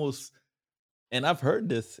almost, and I've heard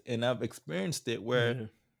this and I've experienced it where Yeah.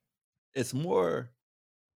 it's more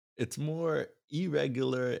it's more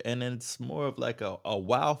irregular, and then it's more of like a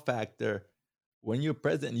wow factor. When you're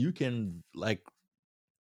present, you can like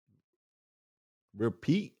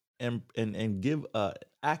repeat and give a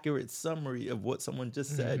accurate summary of what someone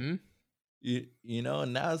just said. Mhm.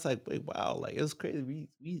 And now it's like, wait, wow, like it was crazy.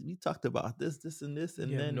 We talked about this and this, You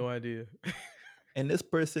and have then no idea. and this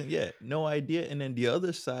person, yeah, no idea. And then the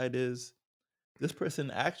other side is this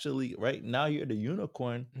person actually, right now you're the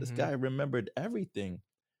unicorn. This Mhm. guy remembered everything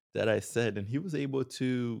that I said, and he was able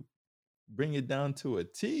to bring it down to a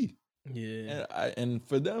T. Yeah. And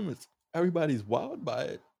for them, it's everybody's wowed by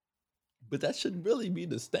it, but that should really be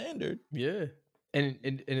the standard. Yeah. And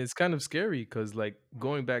it's kind of scary because, like,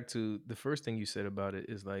 going back to the first thing you said about it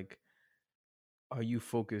is, like, are you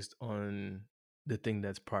focused on the thing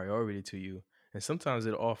that's priority to you? And sometimes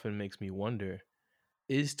it often makes me wonder,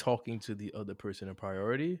 is talking to the other person a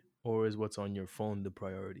priority, or is what's on your phone the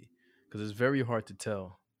priority? Because it's very hard to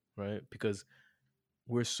tell, right? Because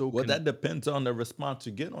we're so Well, that depends on the response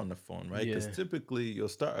you get on the phone, right? Because yeah. typically you'll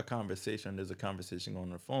start a conversation, there's a conversation on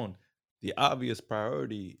the phone. The obvious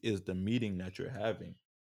priority is the meeting that you're having,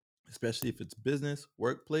 especially if it's business,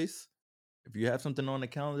 workplace. If you have something on the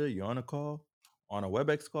calendar, you're on a call, on a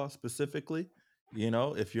WebEx call specifically,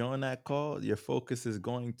 if you're on that call, your focus is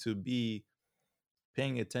going to be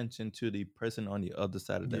paying attention to the person on the other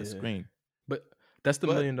side of that Yeah. screen. But that's the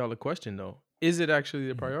But million-dollar question, though. Is it actually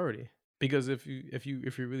the mhm, priority? Because if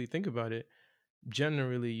you really think about it,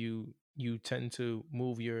 generally you tend to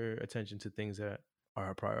move your attention to things that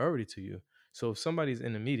are a priority to you. So if somebody's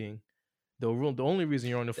in a meeting, the only reason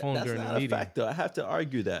you're on the phone that's during the not a meeting. factor. I have to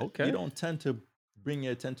argue that. You Okay. don't tend to bring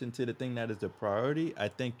your attention to the thing that is the priority. I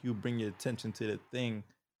think you bring your attention to the thing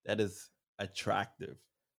that is attractive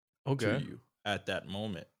to Okay. you at that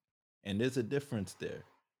moment. And there's a difference there.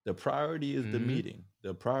 The priority is the Mhm. meeting.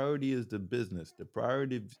 The priority is the business. The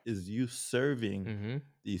priority is you serving Mhm.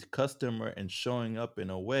 these customer and showing up in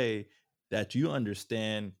a way that you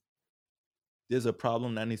understand there's a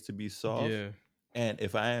problem that needs to be solved. Yeah. And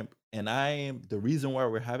if I am the reason why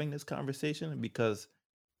we're having this conversation because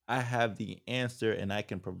I have the answer and I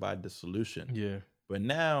can provide the solution. Yeah. But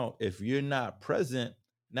now, if you're not present,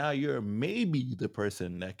 now you're maybe the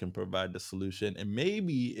person that can provide the solution. And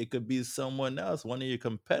maybe it could be someone else, one of your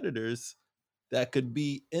competitors, that could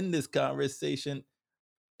be in this conversation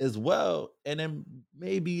as well. And then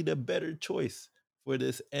maybe the better choice for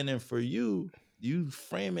this. And then for you, you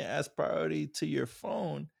frame it as priority to your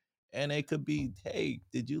phone. And it could be, hey,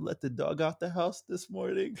 did you let the dog out the house this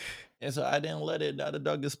morning? And so I didn't let it. Now the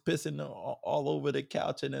dog is pissing all over the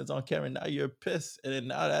couch and it's on camera. Now you're pissed. And then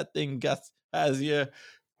now that thing has your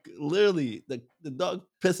literally the dog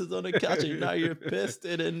pisses on the couch and now you're pissed.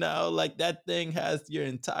 And then now like that thing has your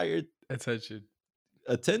entire Attention.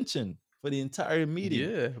 attention for the entire meeting.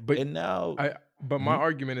 Yeah, but And now I but my mhm,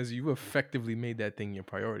 argument is you effectively made that thing your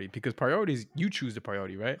priority because priorities you choose the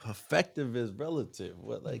priority, right? effective is relative.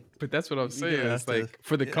 What like But that's what I'm we saying. gonna have It's to like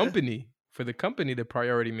for the yeah. company, the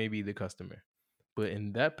priority may be the customer. But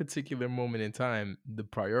in that particular moment in time, the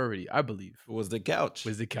priority, I believe, It was the couch.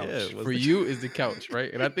 was the Yeah, couch. it For was the you, is the couch,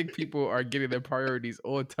 right? And I think people are getting their priorities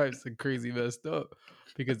all types of crazy messed up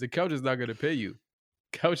because the couch is not going to pay you.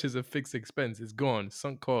 Couch is a fixed expense. It's gone,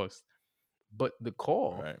 sunk cost. But the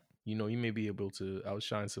call, right. you may be able to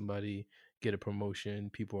outshine somebody, get a promotion,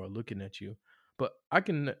 people are looking at you. But I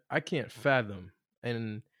can't fathom,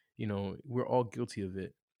 and we're all guilty of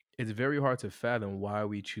it. It's very hard to fathom why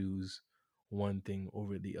we choose one thing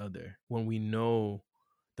over the other when we know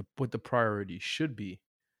what the priority should be,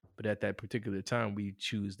 but at that particular time we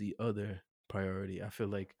choose the other priority. I feel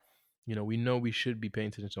like, we know we should be paying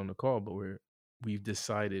attention on the call, but we've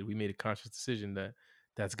decided, we made a conscious decision that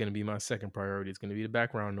that's going to be my second priority. It's going to be the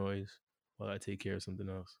background noise while I take care of something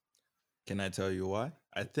else. Can I tell you why?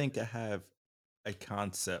 I think I have a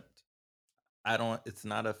concept. I don't, it's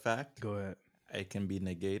not a fact. Go ahead. It can be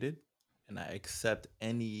negated, and I accept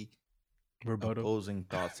any Rebuttal. opposing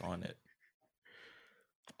thoughts on it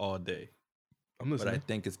all day. I'm But I listening.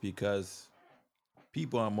 think it's because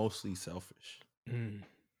people are mostly selfish, Mm,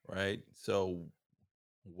 right? So,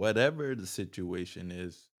 whatever the situation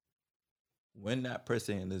is, when that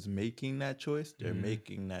person is making that choice, they're mm,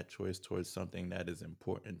 making that choice towards something that is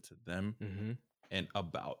important to them mm-hmm. and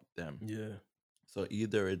about them. Yeah. So,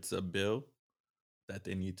 either it's a bill that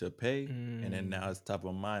they need to pay, and then now Mm, it's top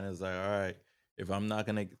of mind. It's like, all right, if I'm not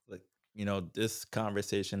gonna like, this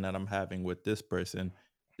conversation that I'm having with this person,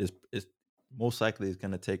 this is most likely is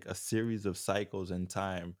gonna take a series of cycles in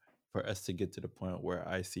time for us to get to the point where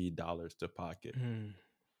I see dollars to pocket, mm,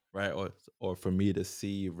 right? Or for me to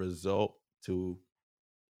see result to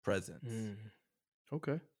presence. mm.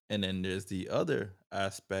 Okay. And then there's the other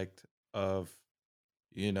aspect of,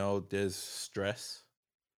 there's stress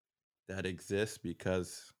that exists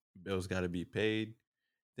because bills got to be paid.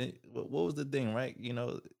 Then what was the thing, right?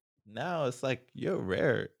 Now it's like you're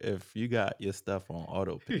rare if you got your stuff on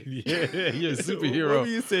auto pay. Yeah, you're a What were superhero.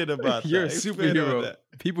 you saying about You're a that? Expand on superhero. that.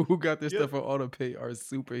 People who got their Yep, stuff on auto pay are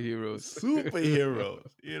superheroes. superheroes.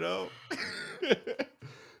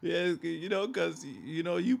 Yeah, because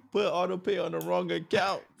you put auto pay on the wrong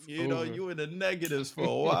account. It's over. You in the negatives for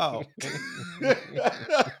a while.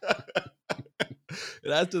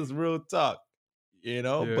 That's just real talk.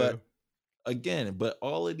 Yeah. But again, but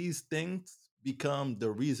all of these things become the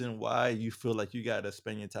reason why you feel like you got to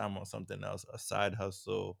spend your time on something else, a side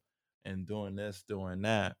hustle, and doing this, doing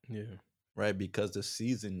that, Yeah. right? Because the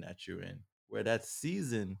season that you're in, where that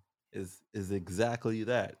season is exactly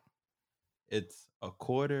that. It's a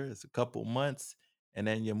quarter, it's a couple months, and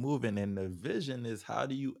then you're moving. And the vision is, how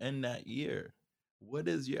do you end that year? What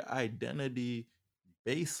is your identity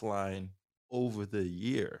baseline over the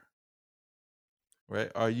year?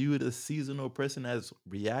 Right? Are you the seasonal person that's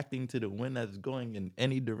reacting to the wind that's going in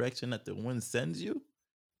any direction that the wind sends you?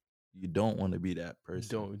 You don't want to be that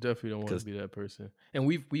person Definitely don't want to because, be that person. And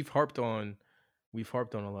we've harped on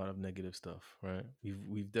a lot of negative stuff, right?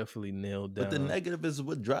 We've definitely nailed but the down. negative is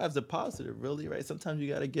what drives the positive, really, right? Sometimes you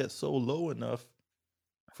got to get so low enough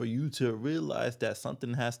for you to realize that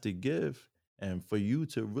something has to give, and for you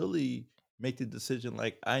to really make the decision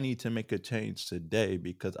like, I need to make a change today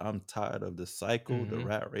because I'm tired of the cycle, the Mhm.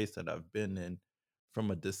 rat race that I've been in from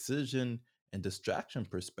a decision and distraction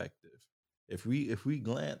perspective. If we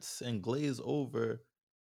glance and glaze over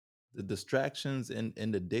the distractions and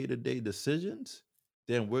the day-to-day decisions,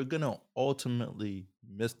 then we're gonna ultimately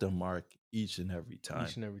miss the mark each and every Each time.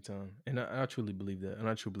 and every time. And I truly believe that. And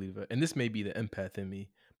I truly believe that. And this may be the empath in me,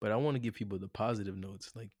 but I want to give people the positive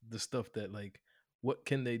notes, like the stuff that, like, what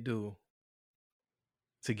can they do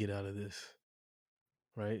to get out of this?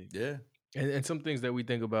 Right. Yeah. And some things that we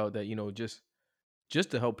think about that,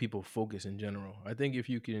 just to help people focus in general. I think if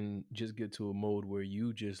you can just get to a mode where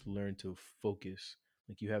you just learn to focus,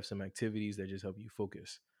 like you have some activities that just help you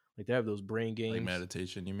focus. Like they have those brain Like games.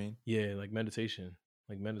 meditation, you mean? Yeah, like meditation.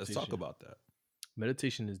 Like Let's talk meditation. about that.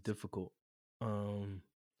 Meditation is difficult. Um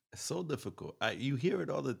It's so difficult. You hear it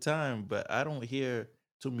all the time, but I don't hear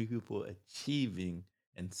too many people achieving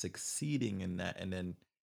and succeeding in that, and then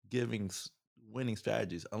giving winning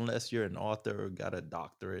strategies. Unless you're an author or got a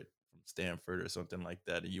doctorate from Stanford or something like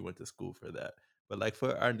that, and you went to school for that. But like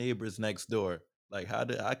for our neighbors next door, like how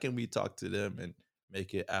can we talk to them and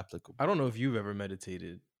make it I applicable? don't know if you've ever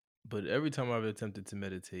meditated, but every time I've attempted to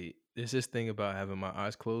meditate, there's this thing about having my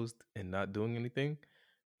eyes closed and not doing anything.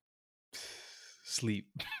 Sleep.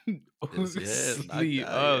 Yeah, knocked Sleep.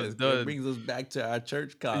 out. Yeah, I'm it done. brings us back to our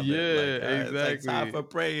church comment. Yeah, Like, all right, it's like time exactly. for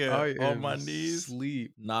prayer. I On am my knees,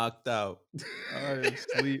 sleep. knocked out. I am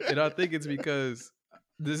sleep. And I think it's because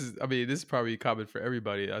this is probably common for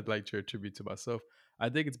everybody. I'd like to attribute to myself. I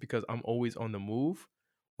think it's because I'm always on the move.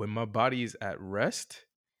 When my body is at rest,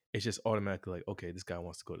 it's just automatically like, okay, this guy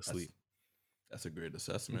wants to go to That's sleep. that's a great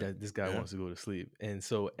assessment. That this guy Yeah. wants to go to sleep. And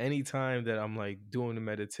so anytime that I'm like doing the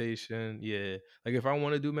meditation, yeah, like if I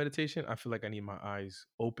want to do meditation, I feel like I need my eyes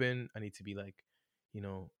open. I need to be like, you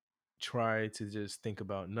know, try to just think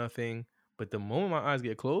about nothing. But the moment my eyes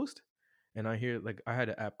get closed and I hear, like, I had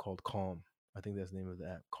an app called Calm. I think that's the name of the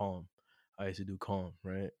app, Calm. I used to do Calm,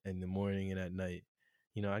 right? In the morning and at night.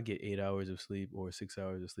 I get 8 hours of sleep or 6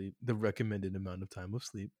 hours of sleep, the recommended amount of time of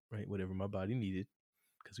sleep, right? Whatever my body needed,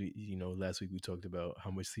 because last week we talked about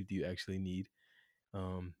how much sleep do you actually need.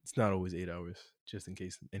 It's not always 8 hours, just in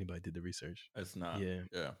case anybody did the research. It's not. Yeah,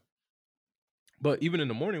 Yeah. but even in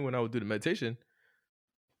the morning when I would do the meditation,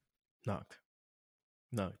 knocked,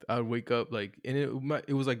 knocked. I would wake up like, and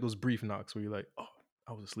it was like those brief knocks where you're like, oh,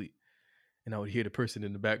 I was asleep, and I would hear the person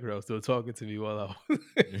in the background still talking to me while I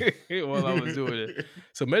while I was doing it.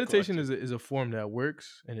 So meditation Gotcha. is a form that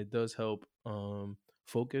works, and it does help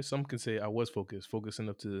focus. Some can say I was focused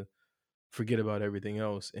enough to forget about everything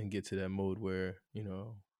else and get to that mode where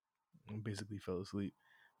I basically fell asleep.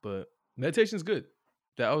 But meditation is good.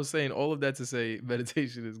 That I was saying all of that to say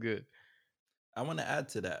meditation is good. I want to add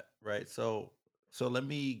to that, right? So let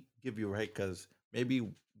me give you right because maybe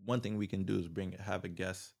one thing we can do is bring have a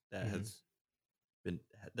guest Hmm. been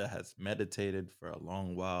that has meditated for a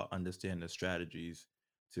long while, understand the strategies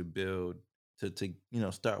to build to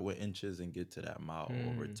start with inches and get to that mile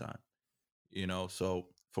over Hmm. time. So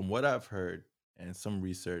from what I've heard and some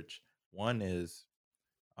research, one is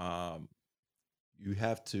um you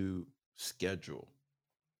have to schedule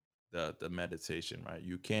the meditation, right?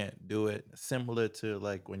 You can't do it similar to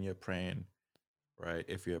like when you're praying, right?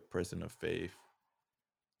 If you're a person of faith,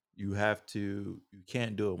 you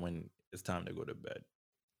can't do it when it's time to go to bed,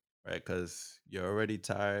 right? Because you're already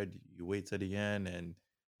tired. You wait to the end, and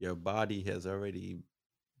your body has already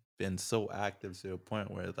been so active to a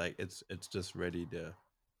point where like it's just ready to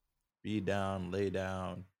be down, lay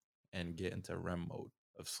down, and get into REM mode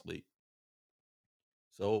of sleep.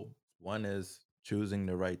 So one is choosing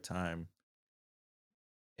the right time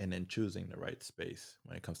and then choosing the right space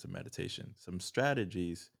when it comes to meditation. Some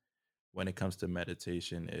strategies when it comes to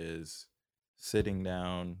meditation is sitting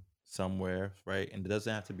down somewhere, right? And it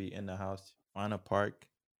doesn't have to be in the house. Find a park,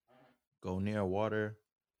 go near water,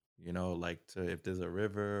 like if there's a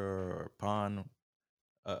river or a pond,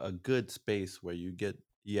 a good space where you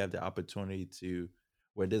have the opportunity to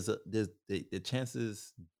where there's the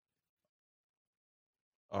chances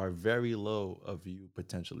are very low of you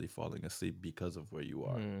potentially falling asleep because of where you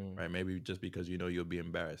are, Hmm. right? Maybe just because you'll be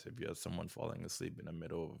embarrassed if you have someone falling asleep in the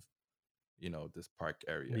middle of this park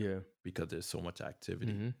area Yeah. because there's so much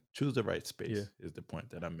activity. Hmm. Choose the right Yeah. space is the point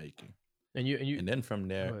that I'm making. And you And then from go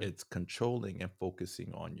there, ahead. it's controlling and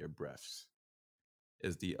focusing on your breaths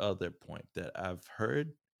is the other point that I've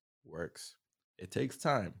heard works. It takes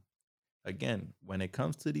time. Again, when it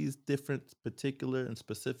comes to these different particular and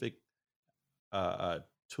specific uh,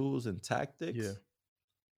 tools and Yeah. tactics,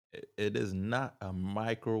 it is not a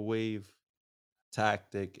microwave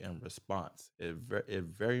tactic and response. It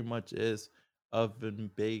very much is oven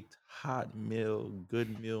baked, hot meal,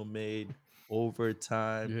 good meal made over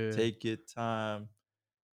time. Yeah. Take your time.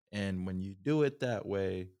 And when you do it that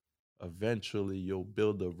way, eventually you'll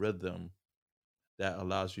build a rhythm that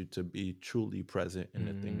allows you to be truly present in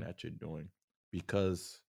the thing Hmm. that you're doing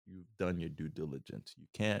because you've done your due diligence. You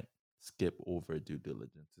can't skip over due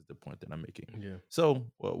diligence is the point that I'm making. Yeah. So,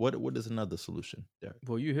 what is another solution there?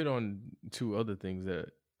 Well, you hit on two other things that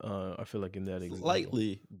I feel like in that example.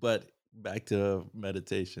 Slightly, but back to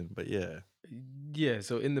meditation. But yeah. Yeah,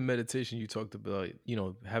 so in the meditation you talked about,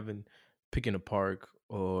 having picking a park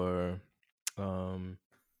or um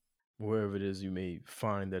wherever it is you may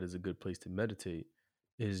find that is a good place to meditate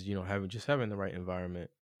is, having the right environment,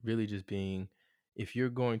 really just being, if you're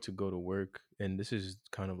going to go to work, and this is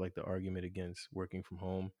kind of like the argument against working from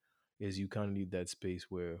home, is you kind of need that space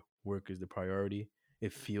where work is the priority.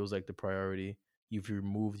 It feels like the priority. You've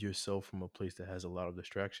removed yourself from a place that has a lot of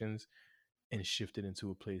distractions and shifted into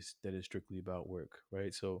a place that is strictly about work,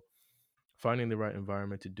 right? So finding the right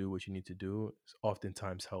environment to do what you need to do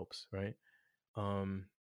oftentimes helps, right? Um,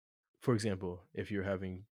 for example, if you're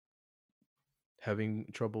having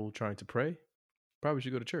trouble trying to pray, probably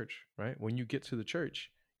should go to church, right? When you get to the church,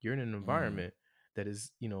 you're in an Mm, environment that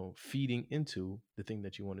is, feeding into the thing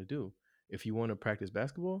that you want to do. If you want to practice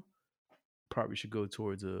basketball, probably should go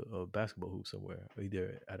towards a basketball hoop somewhere,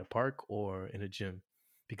 either at a park or in a gym,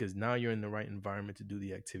 because now you're in the right environment to do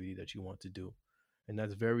the activity that you want to do. And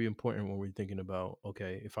that's very important when we're thinking about,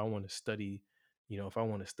 okay, if I want to study If I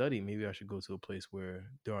want to study, maybe I should go to a place where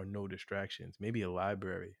there are no distractions, maybe a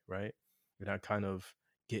library, right? And I kind of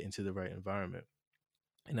get into the right environment.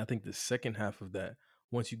 And I think the second half of that,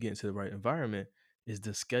 once you get into the right environment, is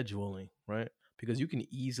the scheduling, right? Because you can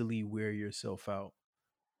easily wear yourself out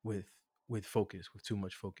with focus, with too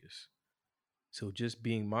much focus. So just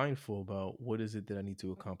being mindful about what is it that I need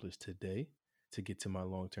to accomplish today to get to my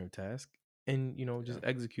long-term task, and just Yeah.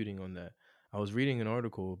 executing on that. I was reading an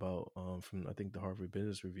article about from, I think, the Harvard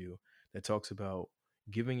Business Review, that talks about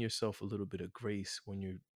giving yourself a little bit of grace when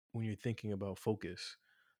you're thinking about focus.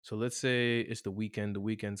 So let's say it's the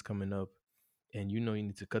weekend's coming up, and you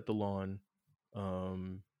need to cut the lawn,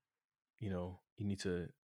 um you need to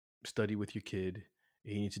study with your kid,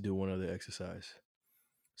 and you need to do one other exercise.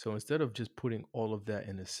 So instead of just putting all of that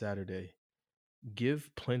in a Saturday, give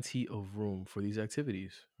plenty of room for these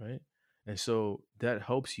activities, right? And so that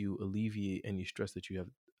helps you alleviate any stress that you have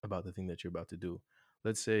about the thing that you're about to do.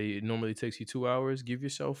 Let's say it normally takes you 2 hours, give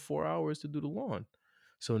yourself 4 hours to do the lawn.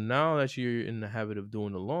 So now that you're in the habit of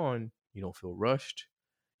doing the lawn, you don't feel rushed,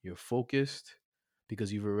 you're focused,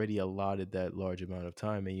 because you've already allotted that large amount of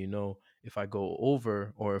time. And if I go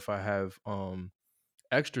over, or if I have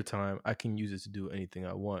extra time, I can use it to do anything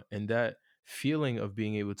I want. And that feeling of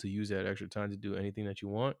being able to use that extra time to do anything that you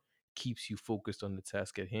want keeps you focused on the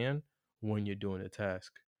task at hand when you're doing a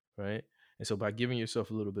task, right? And so by giving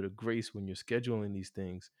yourself a little bit of grace when you're scheduling these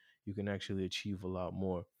things, you can actually achieve a lot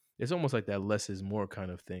more. It's almost like that less is more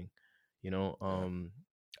kind of thing, you know.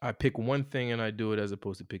 Yeah. I pick one thing and I do it, as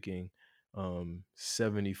opposed to picking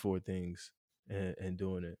 74 things and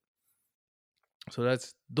doing it. So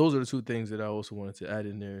those are the two things that I also wanted to add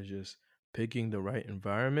in there, is just picking the right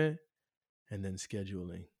environment and then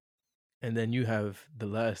scheduling. And then you have the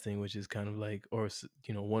last thing, which is kind of like,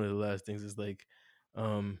 one of the last things is like,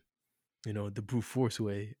 um, the brute force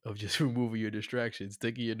way of just removing your distractions,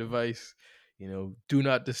 taking your device, do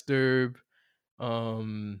not disturb,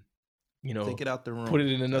 um, you Take know, it out the put room.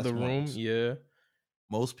 it in another That's one. room. Yeah.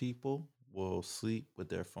 Most people will sleep with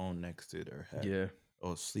their phone next to their head Yeah.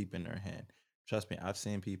 or sleep in their hand. Trust me, I've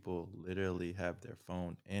seen people literally have their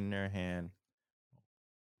phone in their hand,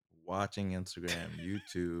 watching Instagram,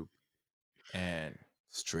 YouTube, and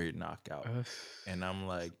straight knockout. Uh, And I'm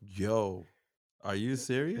like, yo, are you it's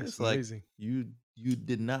serious? Like amazing. you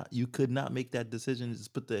could not make that decision.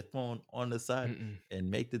 Just put the phone on the side Mm-mm. and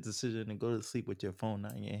make the decision and go to sleep with your phone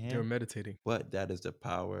not in your They're hand. meditating. But that is the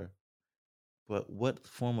power. But what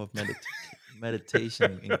form of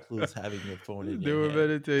meditation includes having your phone in They your were hand,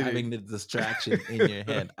 meditating. having the distraction in your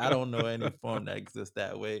hand? I don't know any phone that exists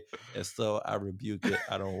that way, and so I rebuke it.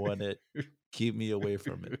 I don't want it. Keep me away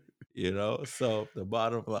from it. So the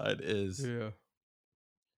bottom line is Yeah.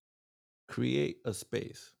 create a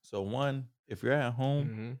space. So one, if you're at home,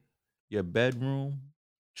 Mhm. your bedroom,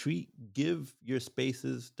 give your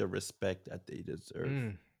spaces the respect that they deserve.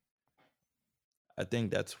 Mm. I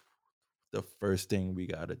think that's the first thing we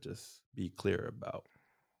got to just be clear about.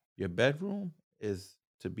 Your bedroom is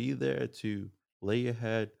to be there to lay your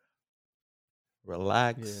head, Yeah.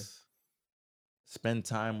 relax, spend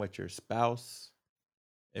time with your spouse.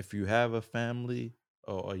 If you have a family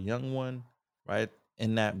or a young one, right?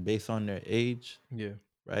 In that, based on their age, Yeah.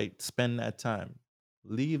 right? Spend that time.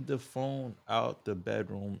 Leave the phone out the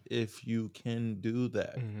bedroom if you can do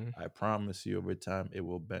that. Mhm. I promise you, over time, it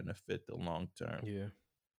will benefit the long term. Yeah.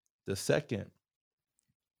 The second,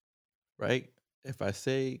 right? If I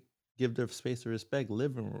say give the space of respect,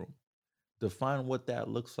 living room, define what that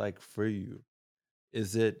looks like for you.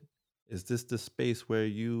 Is it is this the space where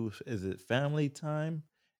you is it family time?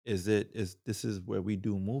 Is this is where we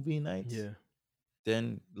do movie nights? Yeah.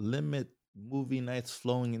 Then limit movie nights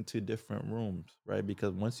flowing into different rooms, right?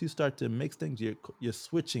 Because once you start to mix things, you're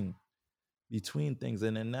switching between things.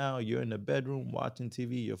 And then now you're in the bedroom watching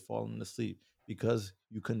TV, you're falling asleep because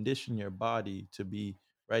you condition your body to be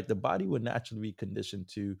right. The body would naturally be conditioned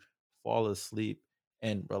to fall asleep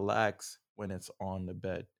and relax when it's on the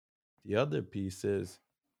bed. The other piece is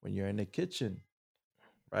when you're in the kitchen,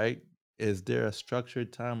 right? Is there a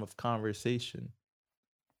structured time of conversation?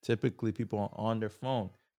 Typically, people are on their phone.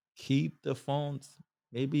 Keep the phones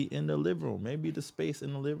maybe in the living room. Maybe the space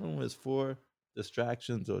in the living room is for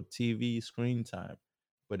distractions or TV screen time.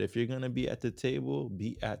 But if you're gonna be at the table,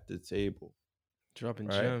 be at the table, Dropping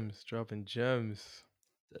right? gems, dropping gems.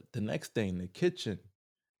 The next thing, the kitchen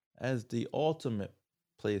as the ultimate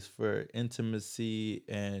place for intimacy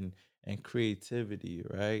and creativity,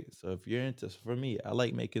 right? So if you're into, for me, I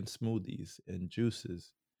like making smoothies and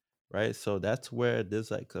juices, right? So that's where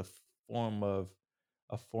there's like form of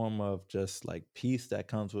a form of just like peace that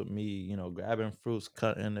comes with me, grabbing fruits,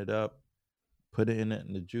 cutting it up, put it in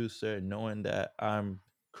the juicer, knowing that I'm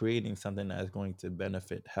creating something that is going to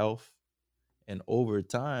benefit health and over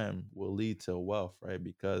time will lead to wealth, right?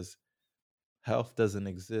 Because health doesn't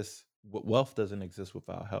exist, wealth doesn't exist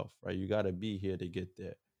without health, right? You got to be here to get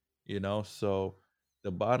there, you know? So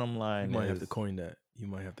the bottom You line might have to is, coin that. You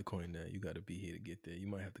might have to coin that. You got to be here to get there. You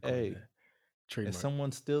might have to coin hey, that. if Trademark.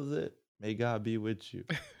 someone steals it, may God be with you.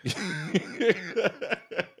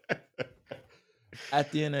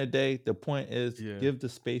 At the end of the day, the point is Yeah. give the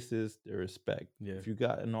spaces the respect. Yeah. If you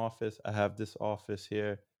got an office, I have this office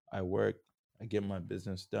here. I work, I get my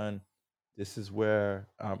business done. This is where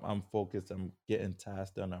I'm focused. I'm getting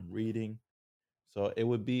tasks done. I'm reading. So it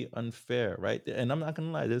would be unfair, right? And I'm not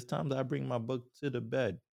gonna lie. There's times I bring my book to the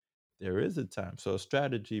bed. There is a time. So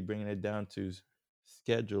strategy, bringing it down to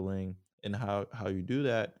scheduling and how you do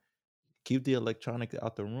that. Keep the electronics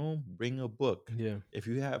out the room. Bring a book. Yeah. If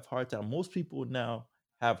you have hard time, most people now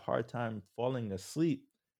have hard time falling asleep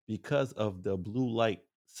because of the blue light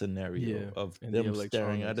scenario Yeah. of And the them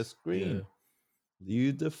staring at a electronics. Yeah. screen.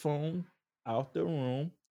 Leave the phone out the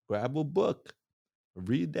room. Grab a book.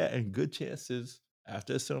 Read that, and good chances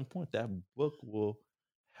after a certain point that book will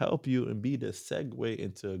help you and be the segue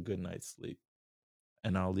into a good night's sleep.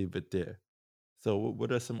 And I'll leave it there. So,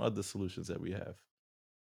 what are some other solutions that we have?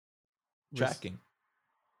 Res- Tracking.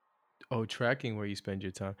 oh, tracking where you spend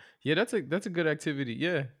your time. Yeah, that's a good activity.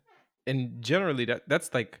 Yeah. And generally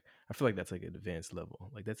that's like I feel like that's like an advanced level.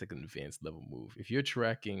 Like that's like an advanced level move. If you're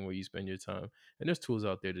tracking where you spend your time, and there's tools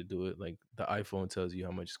out there to do it. Like the iPhone tells you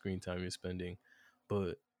how much screen time you're spending.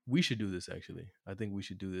 But we should do this actually. I think we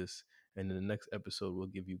should do this. And in the next episode, we'll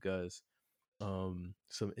give you guys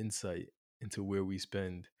some insight into where we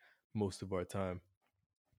spend most of our time.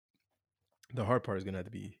 The hard part is gonna have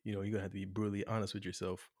to be, you're gonna have to be brutally honest with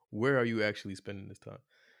yourself. Where are you actually spending this time?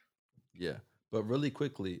 Yeah. But really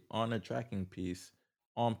quickly, on a tracking piece,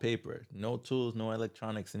 on paper, no tools, no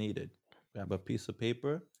electronics needed. Grab a piece of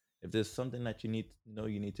paper. If there's something that you need to know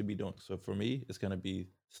you need to be doing. So for me, it's going to be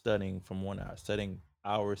studying from 1 hour, setting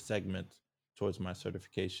hour segments towards my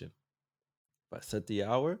certification. If I set the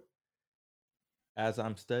hour, as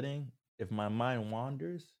I'm studying, if my mind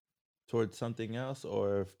wanders towards something else,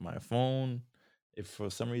 or if my phone, if for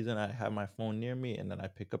some reason I have my phone near me and then I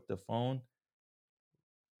pick up the phone,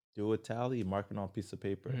 do a tally, mark it on a piece of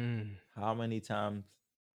paper. Mm, How many times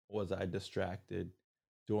was I distracted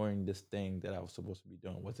during this thing that I was supposed to be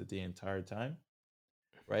doing? Was it the entire time?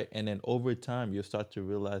 Right. And then over time, you'll start to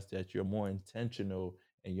realize that you're more intentional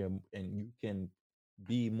and you can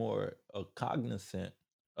be more cognizant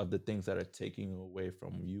of the things that are taking you away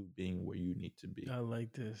from you being where you need to be. I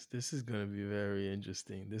like this. This is gonna be very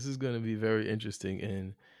interesting. This is gonna be very interesting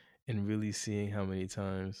in really seeing how many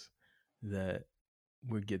times that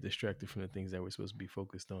we get distracted from the things that we're supposed to be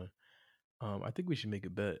focused on. I think we should make a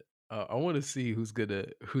bet. I want to see who's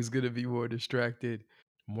gonna be more distracted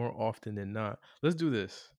more often than not. Let's do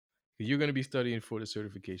this. You're gonna be studying for the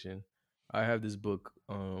certification. I have this book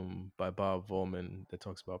by Bob Vollman that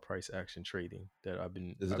talks about price action trading that I've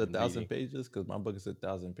been Is it I've a been thousand reading. pages? Because my book is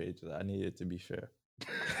 1,000 pages. I need it to be fair.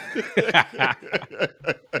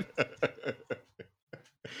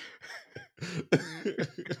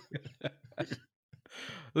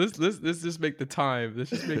 Let's just make the time.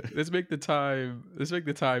 Let's make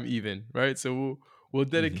the time even, right? So we'll Mhm.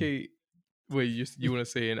 dedicate. Wait, you want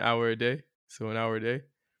to say an hour a day? So an hour a day,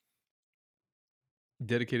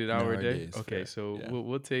 dedicated hour a day. Nowadays, Okay, fair. so Yeah.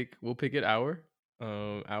 we'll pick an hour,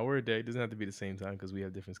 hour a day. Doesn't have to be the same time because we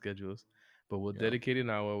have different schedules. But we'll Yeah. dedicate an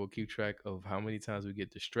hour. We'll keep track of how many times we get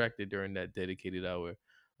distracted during that dedicated hour,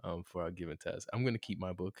 for our given task. I'm gonna keep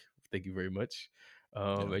my book. Thank you very much.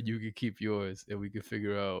 Yeah. And you can keep yours, and we can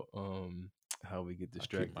figure out how we get I'll keep my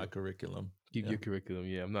distracted. curriculum. Keep Yeah. your curriculum.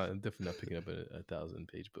 Yeah, I'm definitely not picking up a 1,000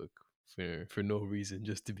 page book for no reason,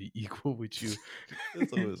 just to be equal with you.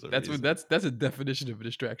 There's always a That's what reason. that's a definition of a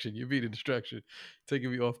distraction. You're being a distraction,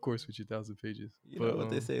 taking me off course with your 1,000 pages. You know But what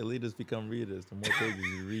they say, leaders become readers. The more pages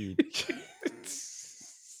you read,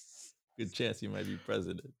 good chance you might be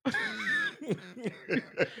president.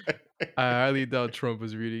 I highly doubt Trump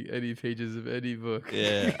was reading any pages of any book.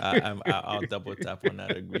 Yeah, I'll double tap on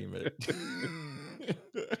that agreement.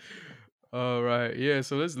 All right, yeah.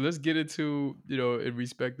 So let's get into, in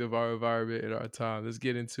respect of our environment and our time. Let's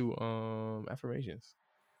get into affirmations.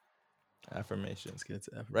 Let's Affirmations. get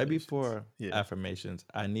into Right affirmations. before Yeah, affirmations,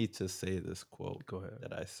 I need to say this quote go ahead.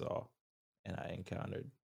 that I saw and I encountered.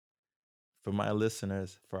 For my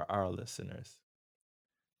listeners, for our listeners,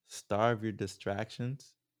 starve your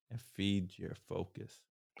distractions and feed your focus.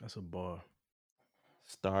 That's a bar.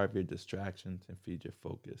 Starve your distractions and feed your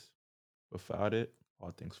focus. Without it,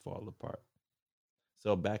 all things fall apart.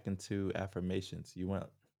 So back into affirmations. You went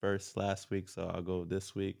first last week, so I'll go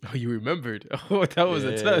this week. Oh, you remembered. Oh, that was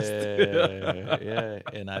a test. Yeah, yeah,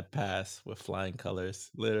 and I passed with flying colors.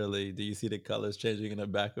 Literally, do you see the colors changing in the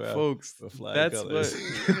background Folks, with flying that's colors?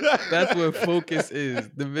 what that's what focus is.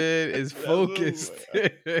 The man is That's what focused.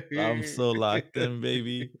 I'm so locked in,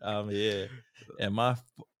 baby. I'm here. And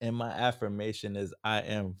my affirmation is I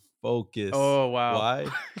am focused. Oh, wow. Why?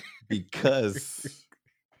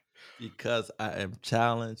 Because I am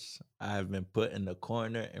challenged. I've been put in the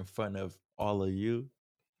corner in front of all of you.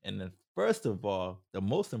 And then first of all, the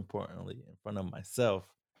most importantly, in front of myself,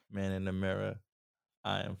 man in the mirror,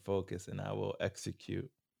 I am focused and I will execute.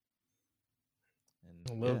 And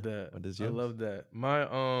I yeah, love that. what is I yours? love that. My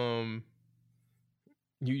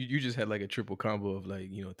you just had like a triple combo of like,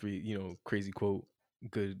 three, crazy quote,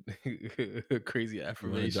 good crazy You want to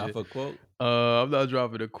affirmation. drop a quote? I'm not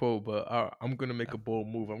dropping a quote, but I'm gonna make a bold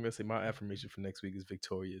move. I'm gonna say my affirmation for next week is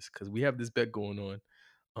victorious because we have this bet going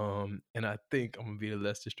on. And I think I'm gonna be the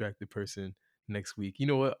less distracted person next week. You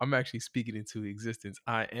know what? I'm actually speaking into existence.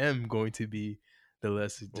 I am going to be the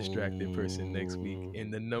less distracted person next week,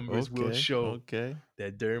 and the Oh, numbers will okay, show okay.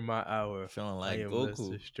 that during my hour, Feeling I like am less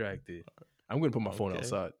Goku. distracted. I'm gonna put my phone Okay,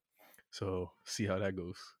 outside, so see how that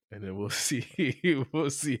goes, and then we'll see we'll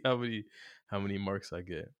see how many marks I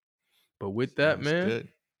get. But with that, sounds man, good.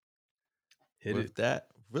 hit it. With that,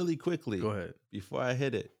 really Go quickly, ahead. before I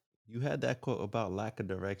hit it, you had that quote about lack of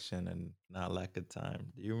direction and not lack of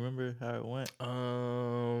time. Do you remember how it went?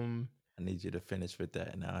 Um, I need you to finish with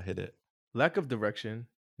that and I'll hit it. Lack of direction,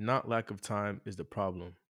 not lack of time, is the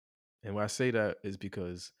problem. And when I say that is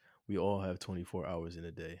because we all have 24 hours in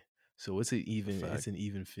a day. So It's a it's fact. an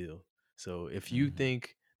even field. So if you Hmm.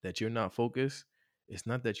 think that you're not focused, it's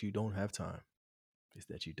not that you don't have time. It's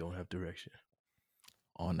that you don't have direction.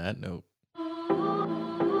 On that note.